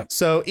 Yeah.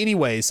 So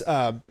anyways,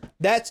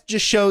 that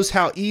just shows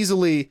how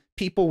easily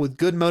people with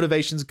good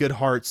motivations, good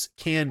hearts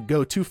can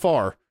go too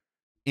far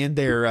in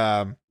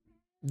their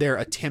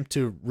attempt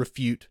to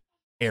refute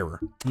error.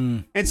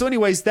 And so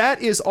anyways,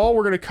 that is all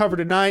we're going to cover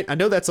tonight. I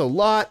know that's a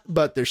lot,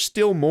 but there's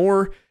still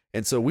more.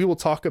 And so we will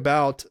talk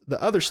about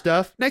the other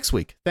stuff next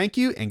week. Thank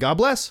you and God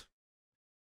bless.